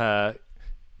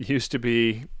 used to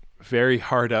be very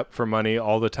hard up for money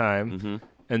all the time,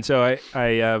 and so I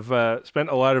have spent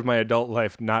a lot of my adult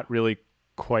life not really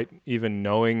quite even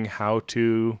knowing how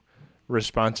to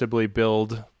responsibly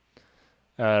build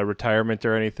retirement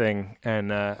or anything,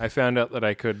 and I found out that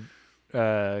I could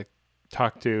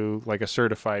talk to like a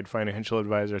certified financial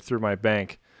advisor through my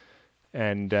bank,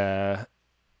 and I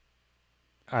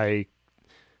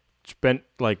spent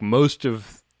like most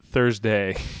of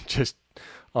Thursday just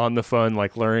on the phone,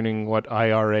 like learning what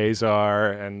IRAs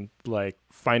are and like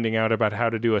finding out about how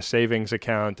to do a savings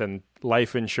account and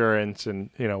life insurance and,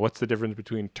 what's the difference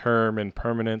between term and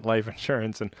permanent life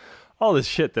insurance and all this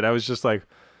shit that I was just like,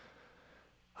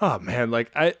 oh man,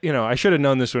 like I should have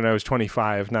known this when I was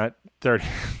 25, not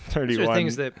 31. These are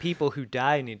things that people who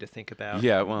die need to think about.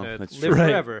 Yeah, well, that's live true.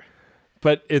 forever.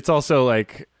 But it's also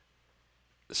like,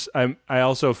 I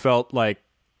also felt like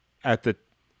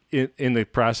in the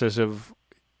process of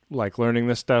like learning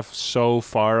this stuff so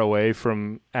far away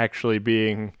from actually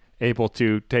being able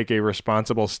to take a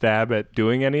responsible stab at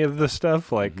doing any of this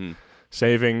stuff, like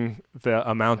saving the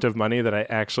amount of money that I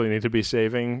actually need to be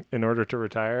saving in order to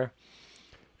retire.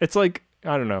 It's like,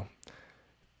 I don't know.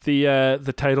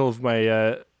 The title of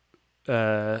my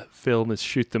film is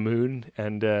Shoot the Moon,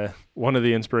 and one of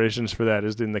the inspirations for that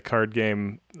is in the card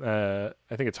game, I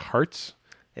think it's Hearts.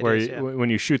 When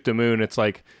you shoot the moon, it's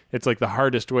like the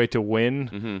hardest way to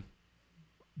win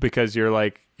because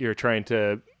you're trying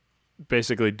to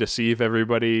basically deceive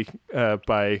everybody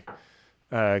by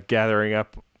gathering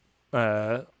up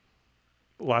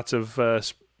lots of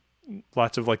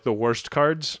like the worst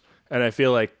cards. And I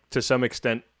feel like to some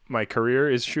extent my career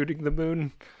is shooting the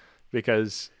moon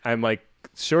because I'm like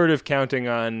sort of counting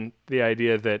on the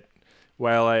idea that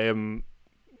while I am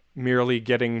merely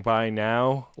getting by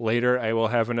now, later I will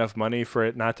have enough money for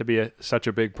it not to be such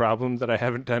a big problem that I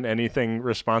haven't done anything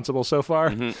responsible so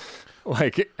far.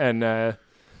 Like, and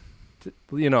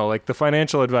like the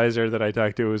financial advisor that I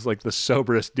talked to was like the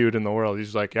soberest dude in the world.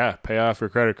 He's like, yeah, pay off your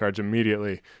credit cards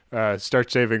immediately.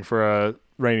 Start saving for a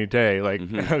rainy day. Like,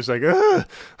 and I was like, ugh.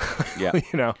 Yeah.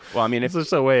 Well, I mean, it's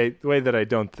just a way that I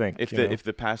don't think. If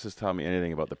the past has taught me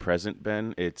anything about the present,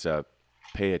 Ben, it's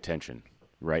pay attention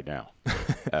right now.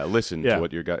 Listen to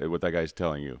what that guy's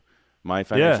telling you. My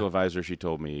financial advisor, she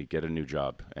told me, get a new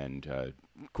job and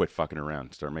quit fucking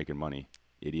around, start making money,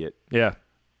 idiot. Yeah.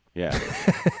 Yeah.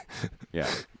 Yeah.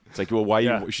 It's like, well,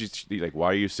 why she's like, why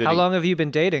are you sitting? How long have you been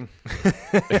dating?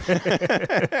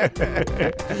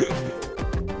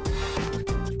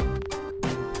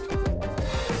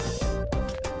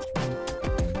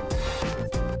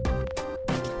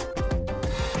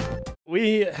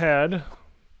 We had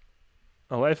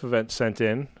a life event sent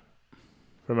in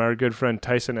from our good friend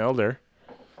Tyson Elder.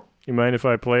 You mind if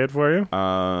I play it for you?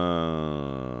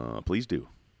 Please do.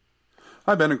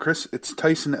 Hi, Ben and Chris. It's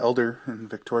Tyson Elder in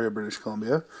Victoria, British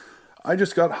Columbia. I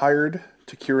just got hired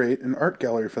to curate an art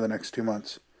gallery for the next 2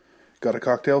 months. Got a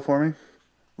cocktail for me?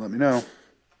 Let me know.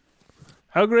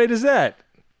 How great is that?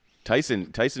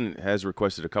 Tyson has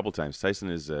requested a couple times.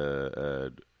 Tyson is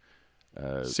a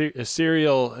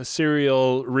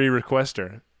serial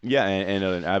re-requester. Yeah, and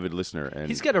an avid listener. And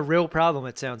he's got a real problem,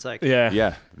 it sounds like. Yeah.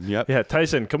 Yeah. Yep. Yeah,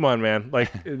 Tyson, come on, man.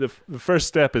 Like, the first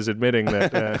step is admitting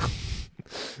that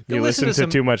you listen to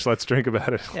too much Let's Drink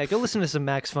About It. Yeah, go listen to some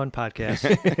Max Fun podcast.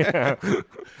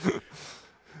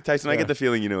 Tyson, I get the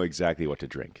feeling you know exactly what to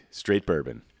drink. Straight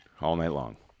bourbon, all night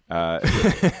long.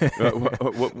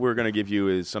 What we're going to give you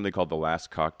is something called The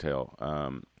Last Cocktail.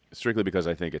 strictly because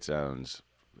I think it sounds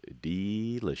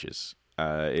delicious.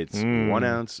 It's 1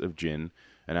 ounce of gin,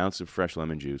 an ounce of fresh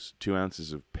lemon juice, 2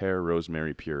 ounces of pear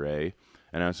rosemary puree,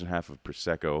 an ounce and a half of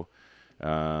Prosecco.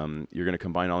 You're going to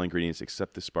combine all ingredients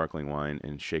except the sparkling wine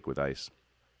and shake with ice.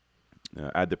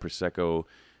 Add the Prosecco,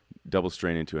 double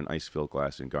strain into an ice-filled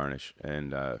glass and garnish.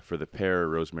 And for the pear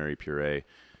rosemary puree,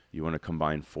 you want to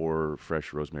combine 4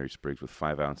 fresh rosemary sprigs with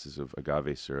 5 ounces of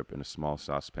agave syrup in a small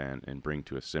saucepan and bring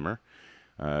to a simmer.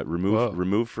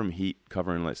 Remove from heat,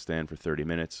 cover and let stand for 30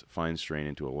 minutes. Fine strain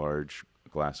into a large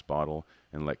glass bottle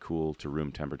and let cool to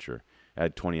room temperature.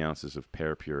 Add 20 ounces of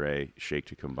pear puree, shake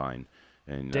to combine.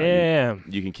 And Damn.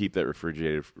 you can keep that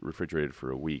refrigerated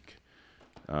for a week.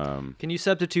 Can you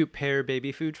substitute pear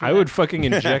baby food for I that? would fucking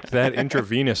inject that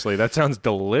intravenously. That sounds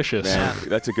delicious. Man,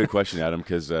 that's a good question, Adam,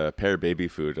 because pear baby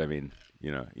food, I mean,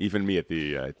 even me at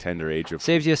the tender age of...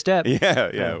 Saves you a step.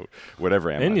 Yeah,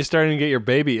 whatever am And I? you're starting to get your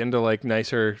baby into like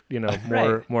nicer,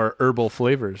 more herbal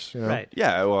flavors. Right.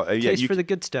 Yeah, well, Taste for the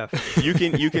good stuff. you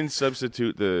can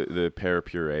substitute the pear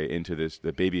puree into this,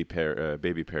 the baby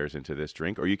pears into this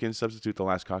drink, or you can substitute the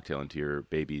last cocktail into your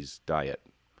baby's diet,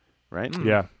 right?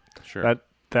 Yeah. Sure.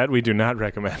 That we do not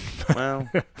recommend. Well,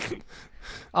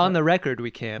 On the record, we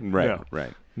can. right, No.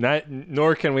 right.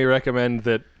 Nor can we recommend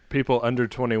that people under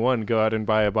 21 go out and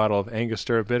buy a bottle of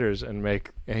Angostura bitters and make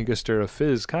Angostura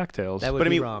fizz cocktails. That would But I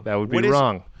be mean, wrong. That would What be is-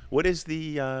 wrong. What is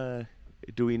the?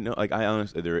 Do we know? Like, I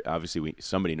honestly, obviously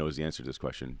somebody knows the answer to this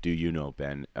question. Do you know,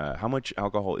 Ben? How much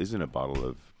alcohol is in a bottle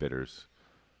of bitters?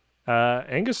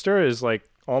 Angostura is like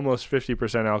almost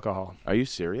 50% alcohol. Are you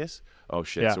serious? Oh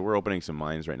shit! Yeah. So we're opening some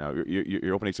minds right now.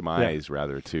 You're opening some eyes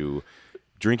rather to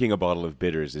drinking a bottle of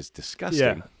bitters is disgusting.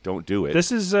 Yeah. Don't do it.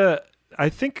 This is, I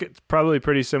think it's probably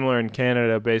pretty similar in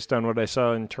Canada based on what I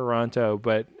saw in Toronto,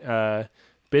 but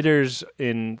bitters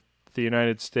in the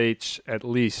United States at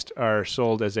least are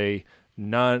sold as a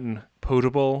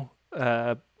non-potable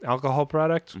alcohol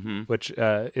product, which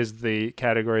is the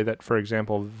category that, for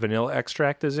example, vanilla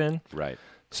extract is in. Right.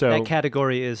 So That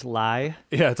category is lie.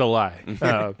 yeah, it's a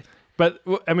lie. But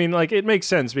I mean, like, it makes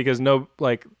sense because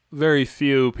very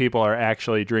few people are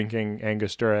actually drinking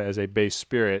Angostura as a base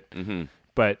spirit,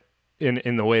 but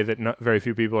in the way that not very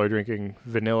few people are drinking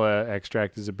vanilla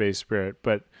extract as a base spirit.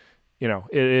 But it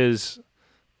is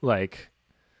like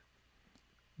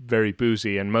very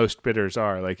boozy, and most bitters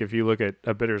are. Like, if you look at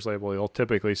a bitters label, you'll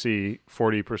typically see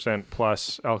 40%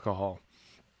 plus alcohol.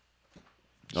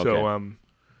 Okay. So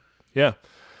yeah.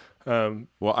 Well,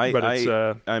 But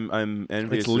I'm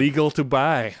envious. It's legal to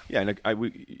buy. Yeah, and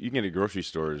you can get it at grocery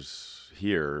stores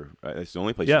here. It's the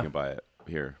only place Yeah. you can buy it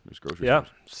here. There's grocery Yeah,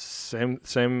 stores.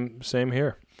 same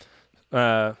here.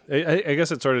 I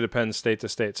guess it sort of depends state to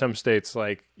state. Some states,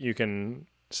 like, you can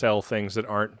sell things that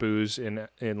aren't booze in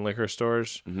liquor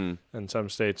stores, and some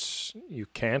states you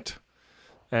can't.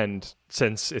 And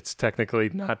since it's technically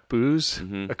not booze,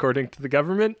 according to the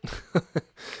government,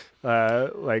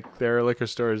 like, there are liquor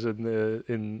stores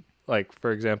in like,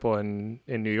 for example, in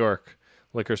New York,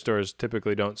 liquor stores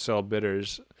typically don't sell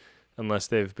bitters unless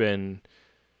they've been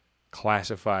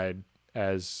classified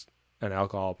as an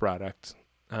alcohol product.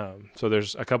 So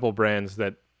there's a couple brands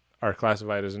that are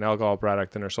classified as an alcohol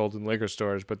product and are sold in liquor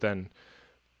stores, but then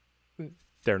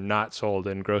they're not sold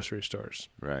in grocery stores.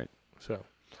 Right. So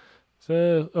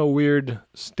it's a weird,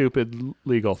 stupid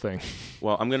legal thing.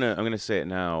 Well, I'm gonna say it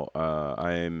now.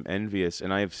 I'm envious,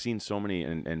 and I have seen so many,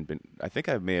 and been. I think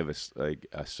I may have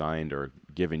assigned or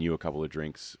given you a couple of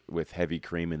drinks with heavy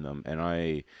cream in them, and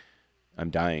I'm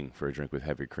dying for a drink with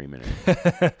heavy cream in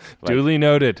it. Duly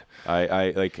noted.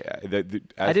 I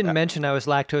didn't mention I was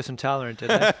lactose intolerant,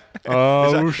 did I?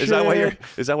 Oh, is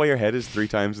that why your head is 3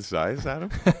 times the size,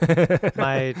 Adam?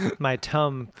 My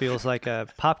tum feels like a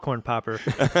popcorn popper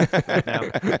right now.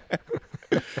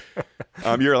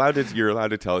 You're allowed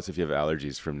to tell us if you have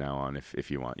allergies from now on,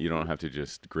 if you want. You don't have to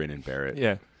just grin and bear it.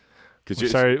 Yeah.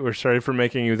 Because We're sorry for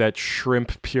making you that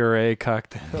shrimp puree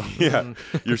cocktail. Yeah,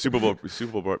 your Super Bowl Good thing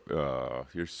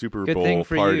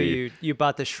for party. you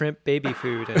bought the shrimp baby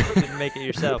food and didn't make it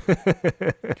yourself.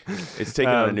 It's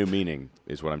taken on a new meaning,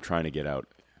 is what I'm trying to get out.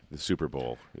 The Super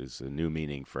Bowl is a new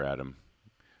meaning for Adam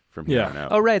from here on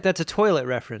out. Oh, right, that's a toilet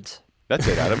reference. That's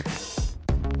it, Adam.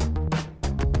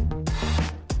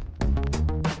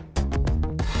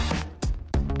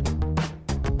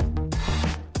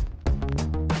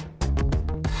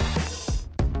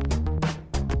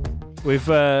 We've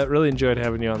really enjoyed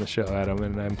having you on the show, Adam,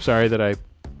 and I'm sorry that I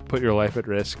put your life at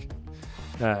risk.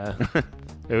 It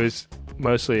was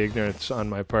mostly ignorance on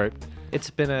my part. It's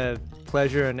been a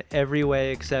pleasure in every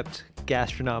way except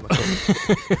gastronomical.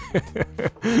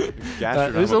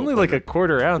 It was only like a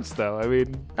quarter ounce, though. I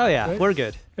mean, Oh yeah, Right? we're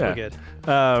good. Yeah. We're good.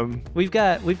 um, We've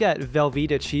got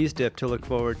Velveeta cheese dip to look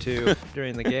forward to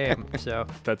during the game. So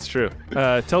that's true.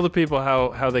 Tell the people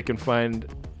how they can find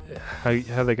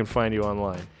how they can find you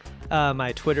online.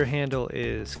 my Twitter handle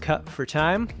is Cut for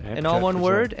Time, At and all Cut one for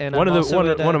word. Time. And one I'm of the also one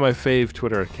at, of my fave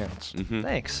Twitter accounts.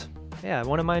 Thanks. Yeah,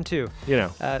 one of mine too. You know,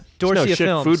 Dorcia no shit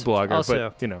Films food blogger, also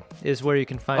but you know, is where you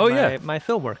can find Oh, yeah. my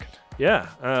film work. yeah.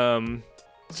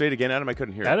 Say it again, Adam. I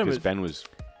couldn't hear Adam it because is- Ben was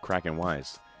cracking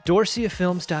wise.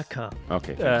 DorciaFilms.com.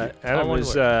 Okay. Thank you. Adam one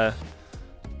is word.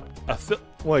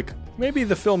 like maybe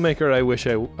the filmmaker I wish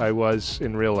I was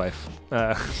in real life,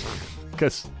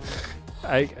 because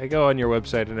I go on your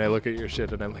website and I look at your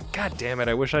shit and I'm like, God damn it,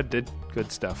 I wish I did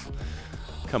good stuff.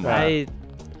 Come on. I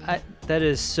that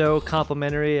is so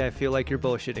complimentary. I feel like you're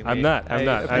bullshitting me. I'm not. I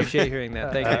appreciate hearing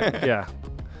that. Thank you.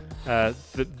 Yeah.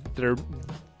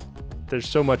 There's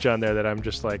so much on there that I'm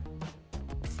just like,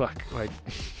 fuck, like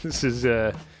this is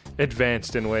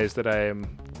advanced in ways that I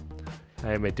am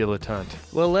a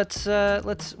dilettante. Well,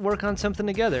 let's work on something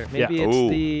together. Maybe Yeah. it's Ooh.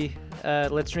 the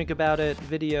Let's Drink About It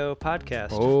video podcast.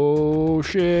 Oh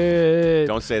shit!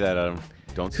 Don't say that, Adam.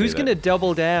 Don't say Who's that. gonna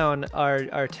double down our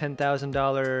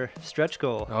 $10,000 stretch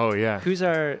goal? Oh yeah. Who's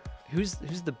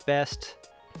the best?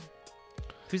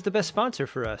 Who's the best sponsor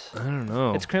for us? I don't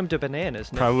know. It's Creme de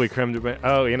Bananas. No? Probably creme de banana.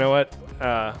 Oh, you know what?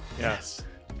 Yes.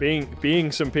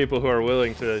 Being some people who are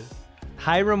willing to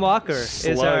Hiram Walker is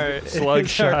our slug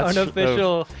is our shots of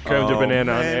unofficial. creme de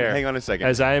banana on man, air. Hang on a second.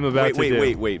 As I am about to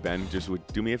do. Wait, Ben. Just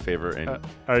do me a favor and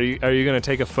Are you going to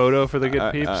take a photo for the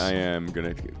good peeps? I am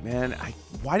gonna. Man,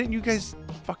 why didn't you guys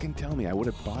fucking tell me? I would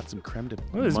have bought some creme de.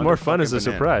 Well, it's more fun as a motherfucking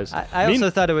banana. surprise. I also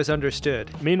thought it was understood.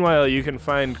 Meanwhile, you can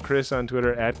find Chris on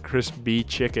Twitter at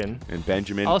ChrisBChicken. And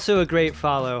Benjamin Also a great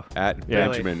follow. at Yeah.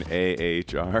 Benjamin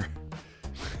AHR.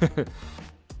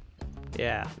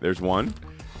 Yeah. There's one.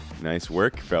 Nice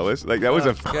work, fellas. Like that was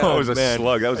a God, was a man.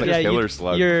 slug. That was like yeah, a killer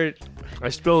slug. I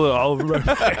spilled it all over my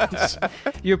pants.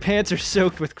 Your pants are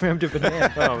soaked with creme de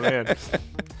banana. Oh man,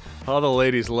 all the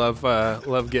ladies love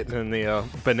getting in the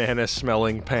banana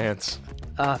smelling pants.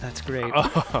 Oh, that's great.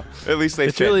 At least they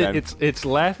It's fit. really Ben. it's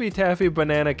Laffy Taffy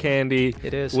banana candy.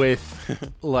 It is.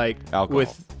 with like Alcohol.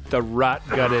 with the rot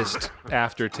guttest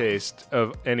aftertaste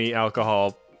of any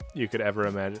alcohol you could ever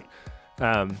imagine.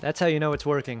 That's how you know it's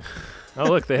working. Oh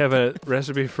look, they have a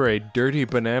recipe for a dirty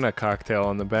banana cocktail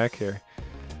on the back here.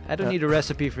 I don't need a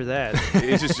recipe for that.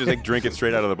 It's just like drink it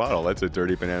straight out of the bottle. That's a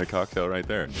dirty banana cocktail right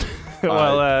there.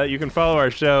 Well, you can follow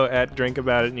our show at Drink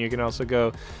About It, and you can also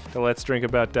go to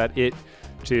letsdrinkabout.it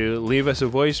to leave us a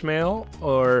voicemail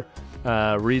or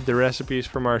read the recipes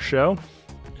from our show.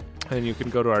 And you can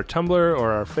go to our Tumblr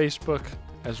or our Facebook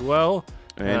as well.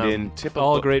 And in typical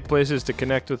all great places to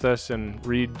connect with us and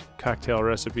read cocktail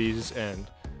recipes and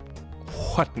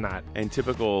whatnot. In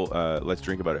typical Let's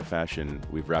Drink About It fashion,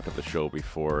 we've wrapped up the show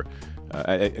before.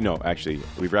 No, actually,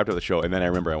 we've wrapped up the show, and then I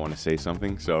remember I want to say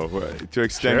something. So to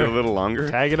extend Sure. it a little longer,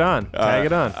 Tag it on. Tag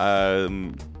it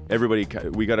on. Everybody,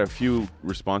 we got a few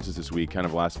responses this week, kind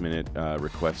of last minute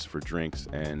requests for drinks,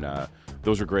 and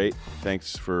those are great.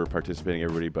 Thanks for participating,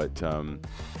 everybody. But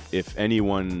if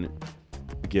anyone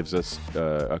gives us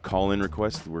a call-in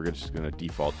request, we're just going to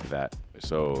default to that.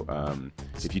 So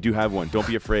if you do have one, don't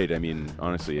be afraid. I mean,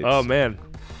 honestly, it's, Oh man,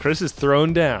 Chris is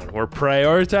thrown down. We're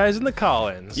prioritizing the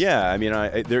call-ins. yeah, I mean,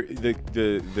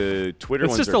 the Twitter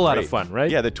It's ones just are a lot of great. fun,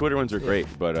 right? Yeah, the Twitter ones are great,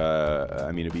 but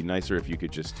I mean, it'd be nicer if you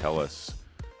could just tell us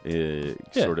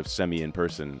sort of semi in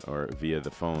person or via the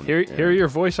phone. Hear your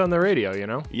voice on the radio, you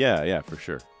know? Yeah, for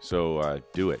sure. So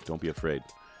do it. Don't be afraid.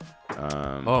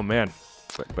 Oh man,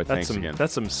 but thanks again.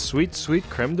 That's some sweet, sweet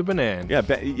creme de banana. Yeah,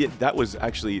 that was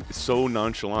actually so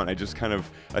nonchalant. I just kind of,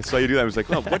 I saw you do that. I was like,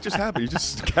 oh, what just happened? You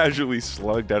just casually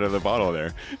slugged out of the bottle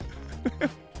there.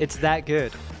 It's that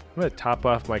good. I'm gonna top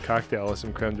off my cocktail with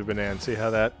some creme de banana. See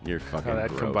how that You're fucking that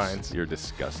gross. combines. You're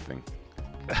disgusting.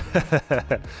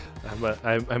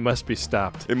 I must be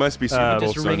stopped. It must be Super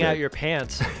Bowl Just wring Sunday. out your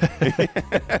pants.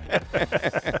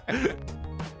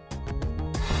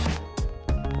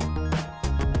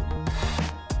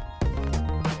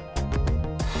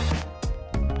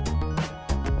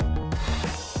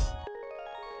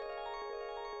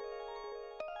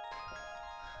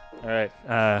 All right,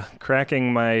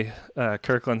 cracking my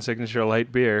Kirkland Signature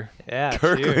Light beer. Yeah.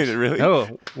 Kirkland, cheers. really? Oh,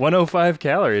 105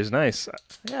 calories. Nice.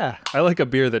 Yeah. I like a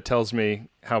beer that tells me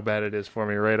how bad it is for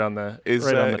me right on the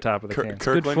on the top of the can. Good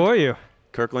Kirkland, for you.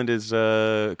 Kirkland is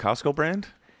a Costco brand?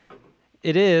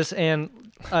 It is, and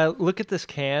look at this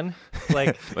can.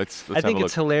 Like, Let's I have think a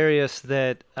it's look. hilarious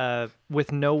that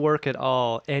with no work at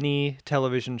all, any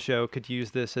television show could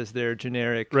use this as their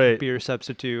generic Right. beer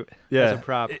substitute Yeah, as a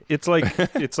prop. It's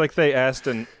like they asked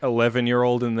an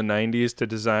 11-year-old in the 90s to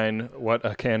design what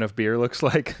a can of beer looks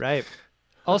like. Right.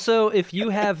 Also, if you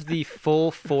have the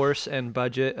full force and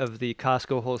budget of the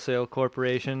Costco Wholesale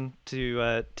Corporation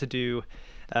to do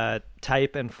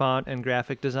type and font and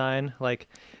graphic design, like,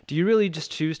 do you really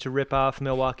just choose to rip off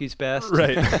Milwaukee's Best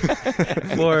Right.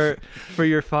 for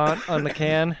your font on the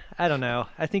can? I don't know.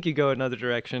 I think you go another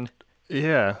direction.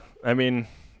 Yeah, I mean,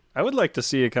 I would like to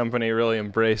see a company really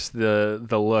embrace the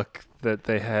look that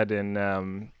they had in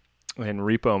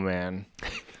Repo Man.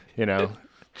 You know,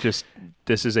 just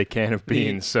this is a can of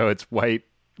beans, so it's white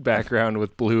background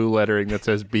with blue lettering that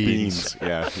says beans.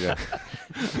 Yeah,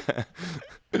 yeah.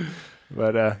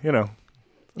 But you know,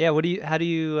 Yeah. How do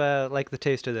you like the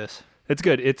taste of this? it's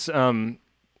good. It's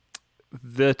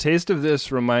the taste of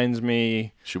this reminds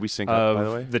me Should we sync up, by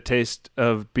the way? of the taste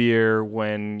of beer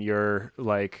when you're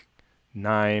like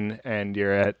 9 and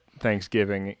you're at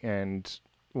Thanksgiving and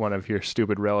one of your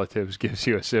stupid relatives gives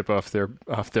you a sip off their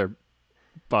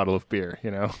bottle of beer,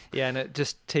 you know? Yeah, and it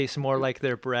just tastes more like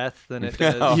their breath than it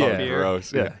does Oh, Yeah. beer.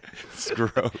 gross. Yeah. It's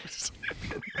gross.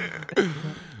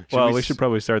 Well, we should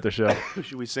probably start the show.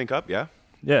 Should we sync up? Yeah.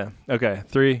 Yeah. Okay.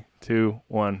 3, 2,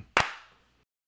 1.